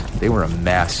helped. They were a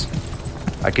mess.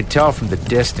 I could tell from the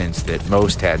distance that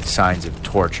most had signs of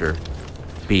torture,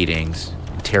 beatings,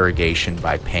 interrogation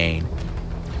by pain.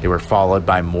 They were followed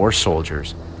by more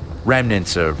soldiers,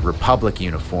 remnants of Republic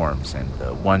uniforms and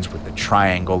the ones with the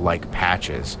triangle-like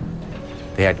patches.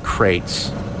 They had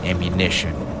crates,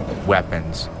 ammunition,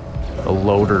 weapons, a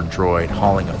loader droid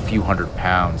hauling a few hundred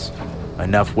pounds,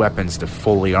 enough weapons to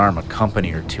fully arm a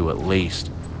company or two at least.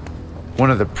 One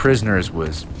of the prisoners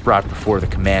was brought before the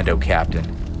commando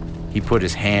captain. He put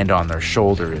his hand on their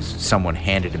shoulder as someone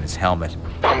handed him his helmet.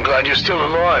 I'm glad you're still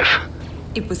alive.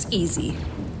 It was easy.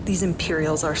 These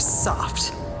Imperials are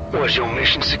soft. Was your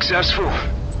mission successful?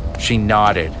 She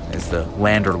nodded as the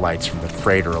lander lights from the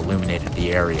freighter illuminated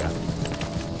the area.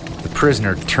 The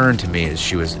prisoner turned to me as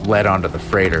she was led onto the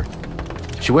freighter.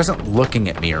 She wasn't looking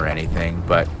at me or anything,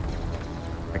 but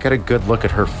I got a good look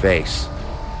at her face.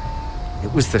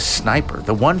 It was the sniper,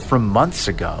 the one from months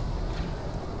ago.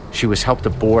 She was helped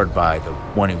aboard by the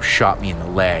one who shot me in the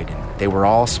leg, and they were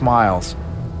all smiles.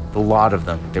 The lot of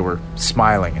them, they were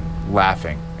smiling and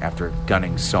laughing after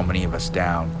gunning so many of us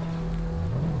down.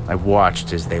 I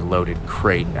watched as they loaded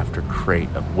crate after crate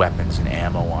of weapons and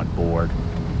ammo on board,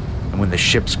 and when the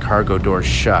ship's cargo doors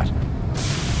shut,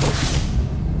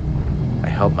 I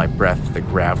held my breath for the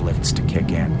grav lifts to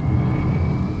kick in.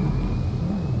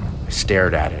 I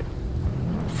stared at it,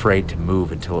 afraid to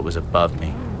move until it was above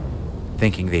me,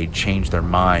 thinking they'd change their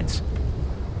minds,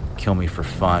 kill me for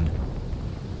fun.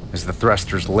 As the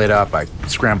thrusters lit up, I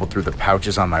scrambled through the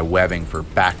pouches on my webbing for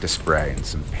Bacta spray and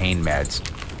some pain meds.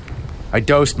 I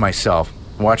dosed myself,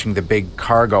 watching the big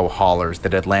cargo haulers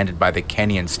that had landed by the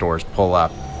Kenyan stores pull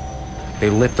up. They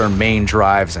lit their main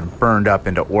drives and burned up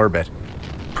into orbit,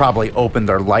 probably opened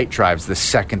their light drives the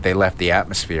second they left the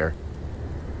atmosphere.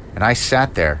 And I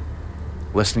sat there,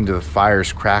 listening to the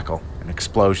fires crackle and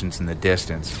explosions in the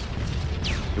distance.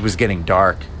 It was getting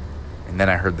dark, and then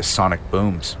I heard the sonic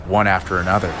booms, one after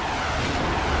another,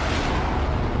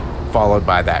 followed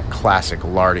by that classic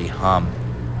Lardy hum.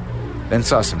 Then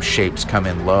saw some shapes come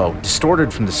in low,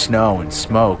 distorted from the snow and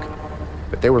smoke,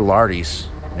 but they were Lardys,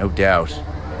 no doubt.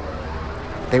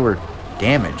 They were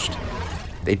damaged.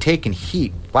 They'd taken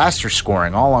heat, blaster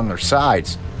scoring all along their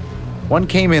sides. One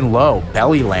came in low,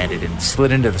 belly landed, and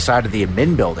slid into the side of the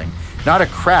admin building. Not a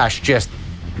crash, just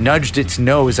nudged its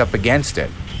nose up against it.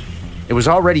 It was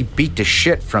already beat to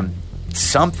shit from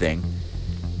something.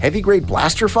 Heavy-grade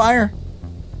blaster fire?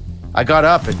 I got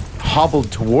up and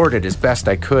hobbled toward it as best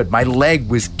I could. My leg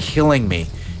was killing me,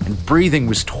 and breathing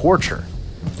was torture.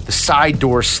 The side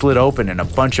door slid open and a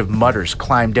bunch of mutters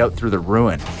climbed out through the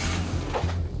ruin.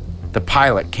 The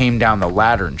pilot came down the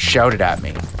ladder and shouted at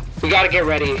me. We gotta get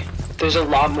ready. There's a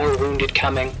lot more wounded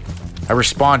coming. I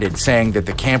responded, saying that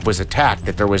the camp was attacked,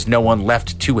 that there was no one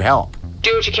left to help.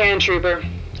 Do what you can, trooper.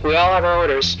 We all have our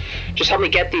orders. Just help me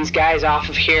get these guys off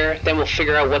of here, then we'll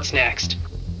figure out what's next.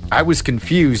 I was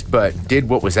confused, but did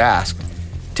what was asked,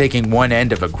 taking one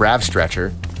end of a grav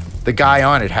stretcher. The guy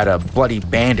on it had a bloody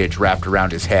bandage wrapped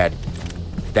around his head,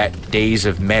 that daze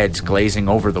of meds glazing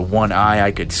over the one eye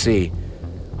I could see.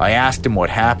 I asked him what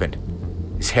happened.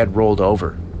 His head rolled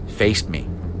over, faced me,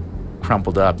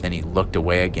 crumpled up, then he looked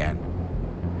away again.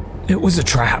 It was a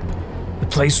trap. The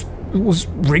place was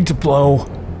rigged to blow.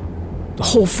 The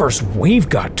whole first wave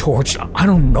got torched. I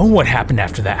don't know what happened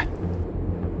after that.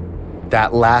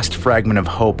 That last fragment of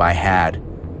hope I had,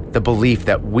 the belief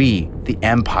that we, the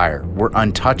Empire, were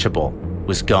untouchable,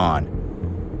 was gone.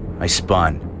 I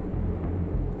spun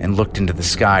and looked into the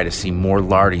sky to see more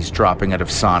Lardys dropping out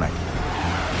of Sonic.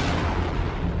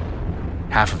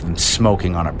 Half of them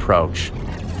smoking on approach.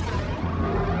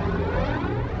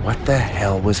 What the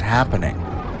hell was happening?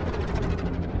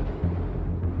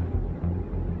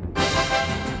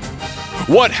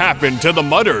 What happened to the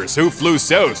Mudders who flew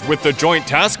south with the Joint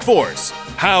Task Force?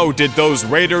 How did those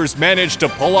raiders manage to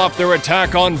pull off their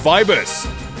attack on Vibus?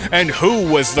 And who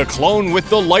was the clone with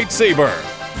the lightsaber?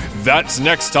 That's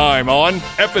next time on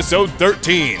Episode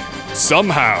 13.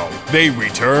 Somehow They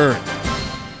Return.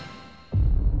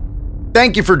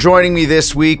 Thank you for joining me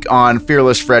this week on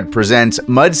Fearless Fred Presents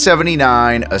Mud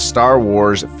 79, a Star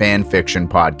Wars fan fiction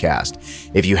podcast.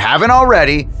 If you haven't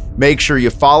already, make sure you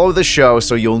follow the show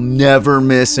so you'll never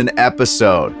miss an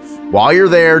episode. While you're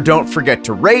there, don't forget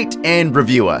to rate and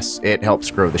review us. It helps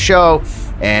grow the show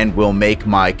and will make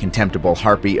my contemptible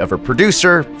harpy of a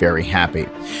producer very happy.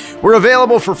 We're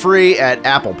available for free at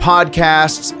Apple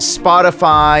Podcasts,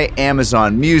 Spotify,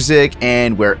 Amazon Music,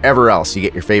 and wherever else you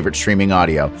get your favorite streaming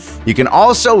audio. You can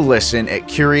also listen at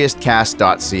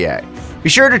CuriousCast.ca. Be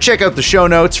sure to check out the show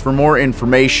notes for more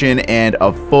information and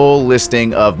a full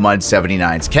listing of Mud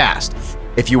 79's cast.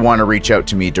 If you want to reach out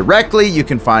to me directly, you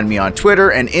can find me on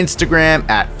Twitter and Instagram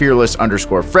at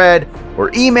fearless_Fred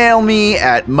or email me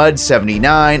at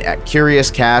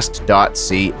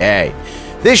mud79@curiouscast.ca.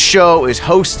 This show is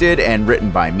hosted and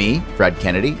written by me, Fred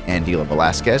Kennedy, and Dila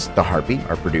Velasquez, the Harpy,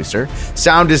 our producer.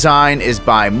 Sound design is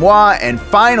by moi, and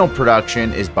final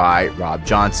production is by Rob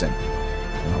Johnson.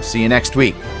 And I'll see you next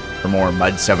week for more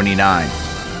Mud 79.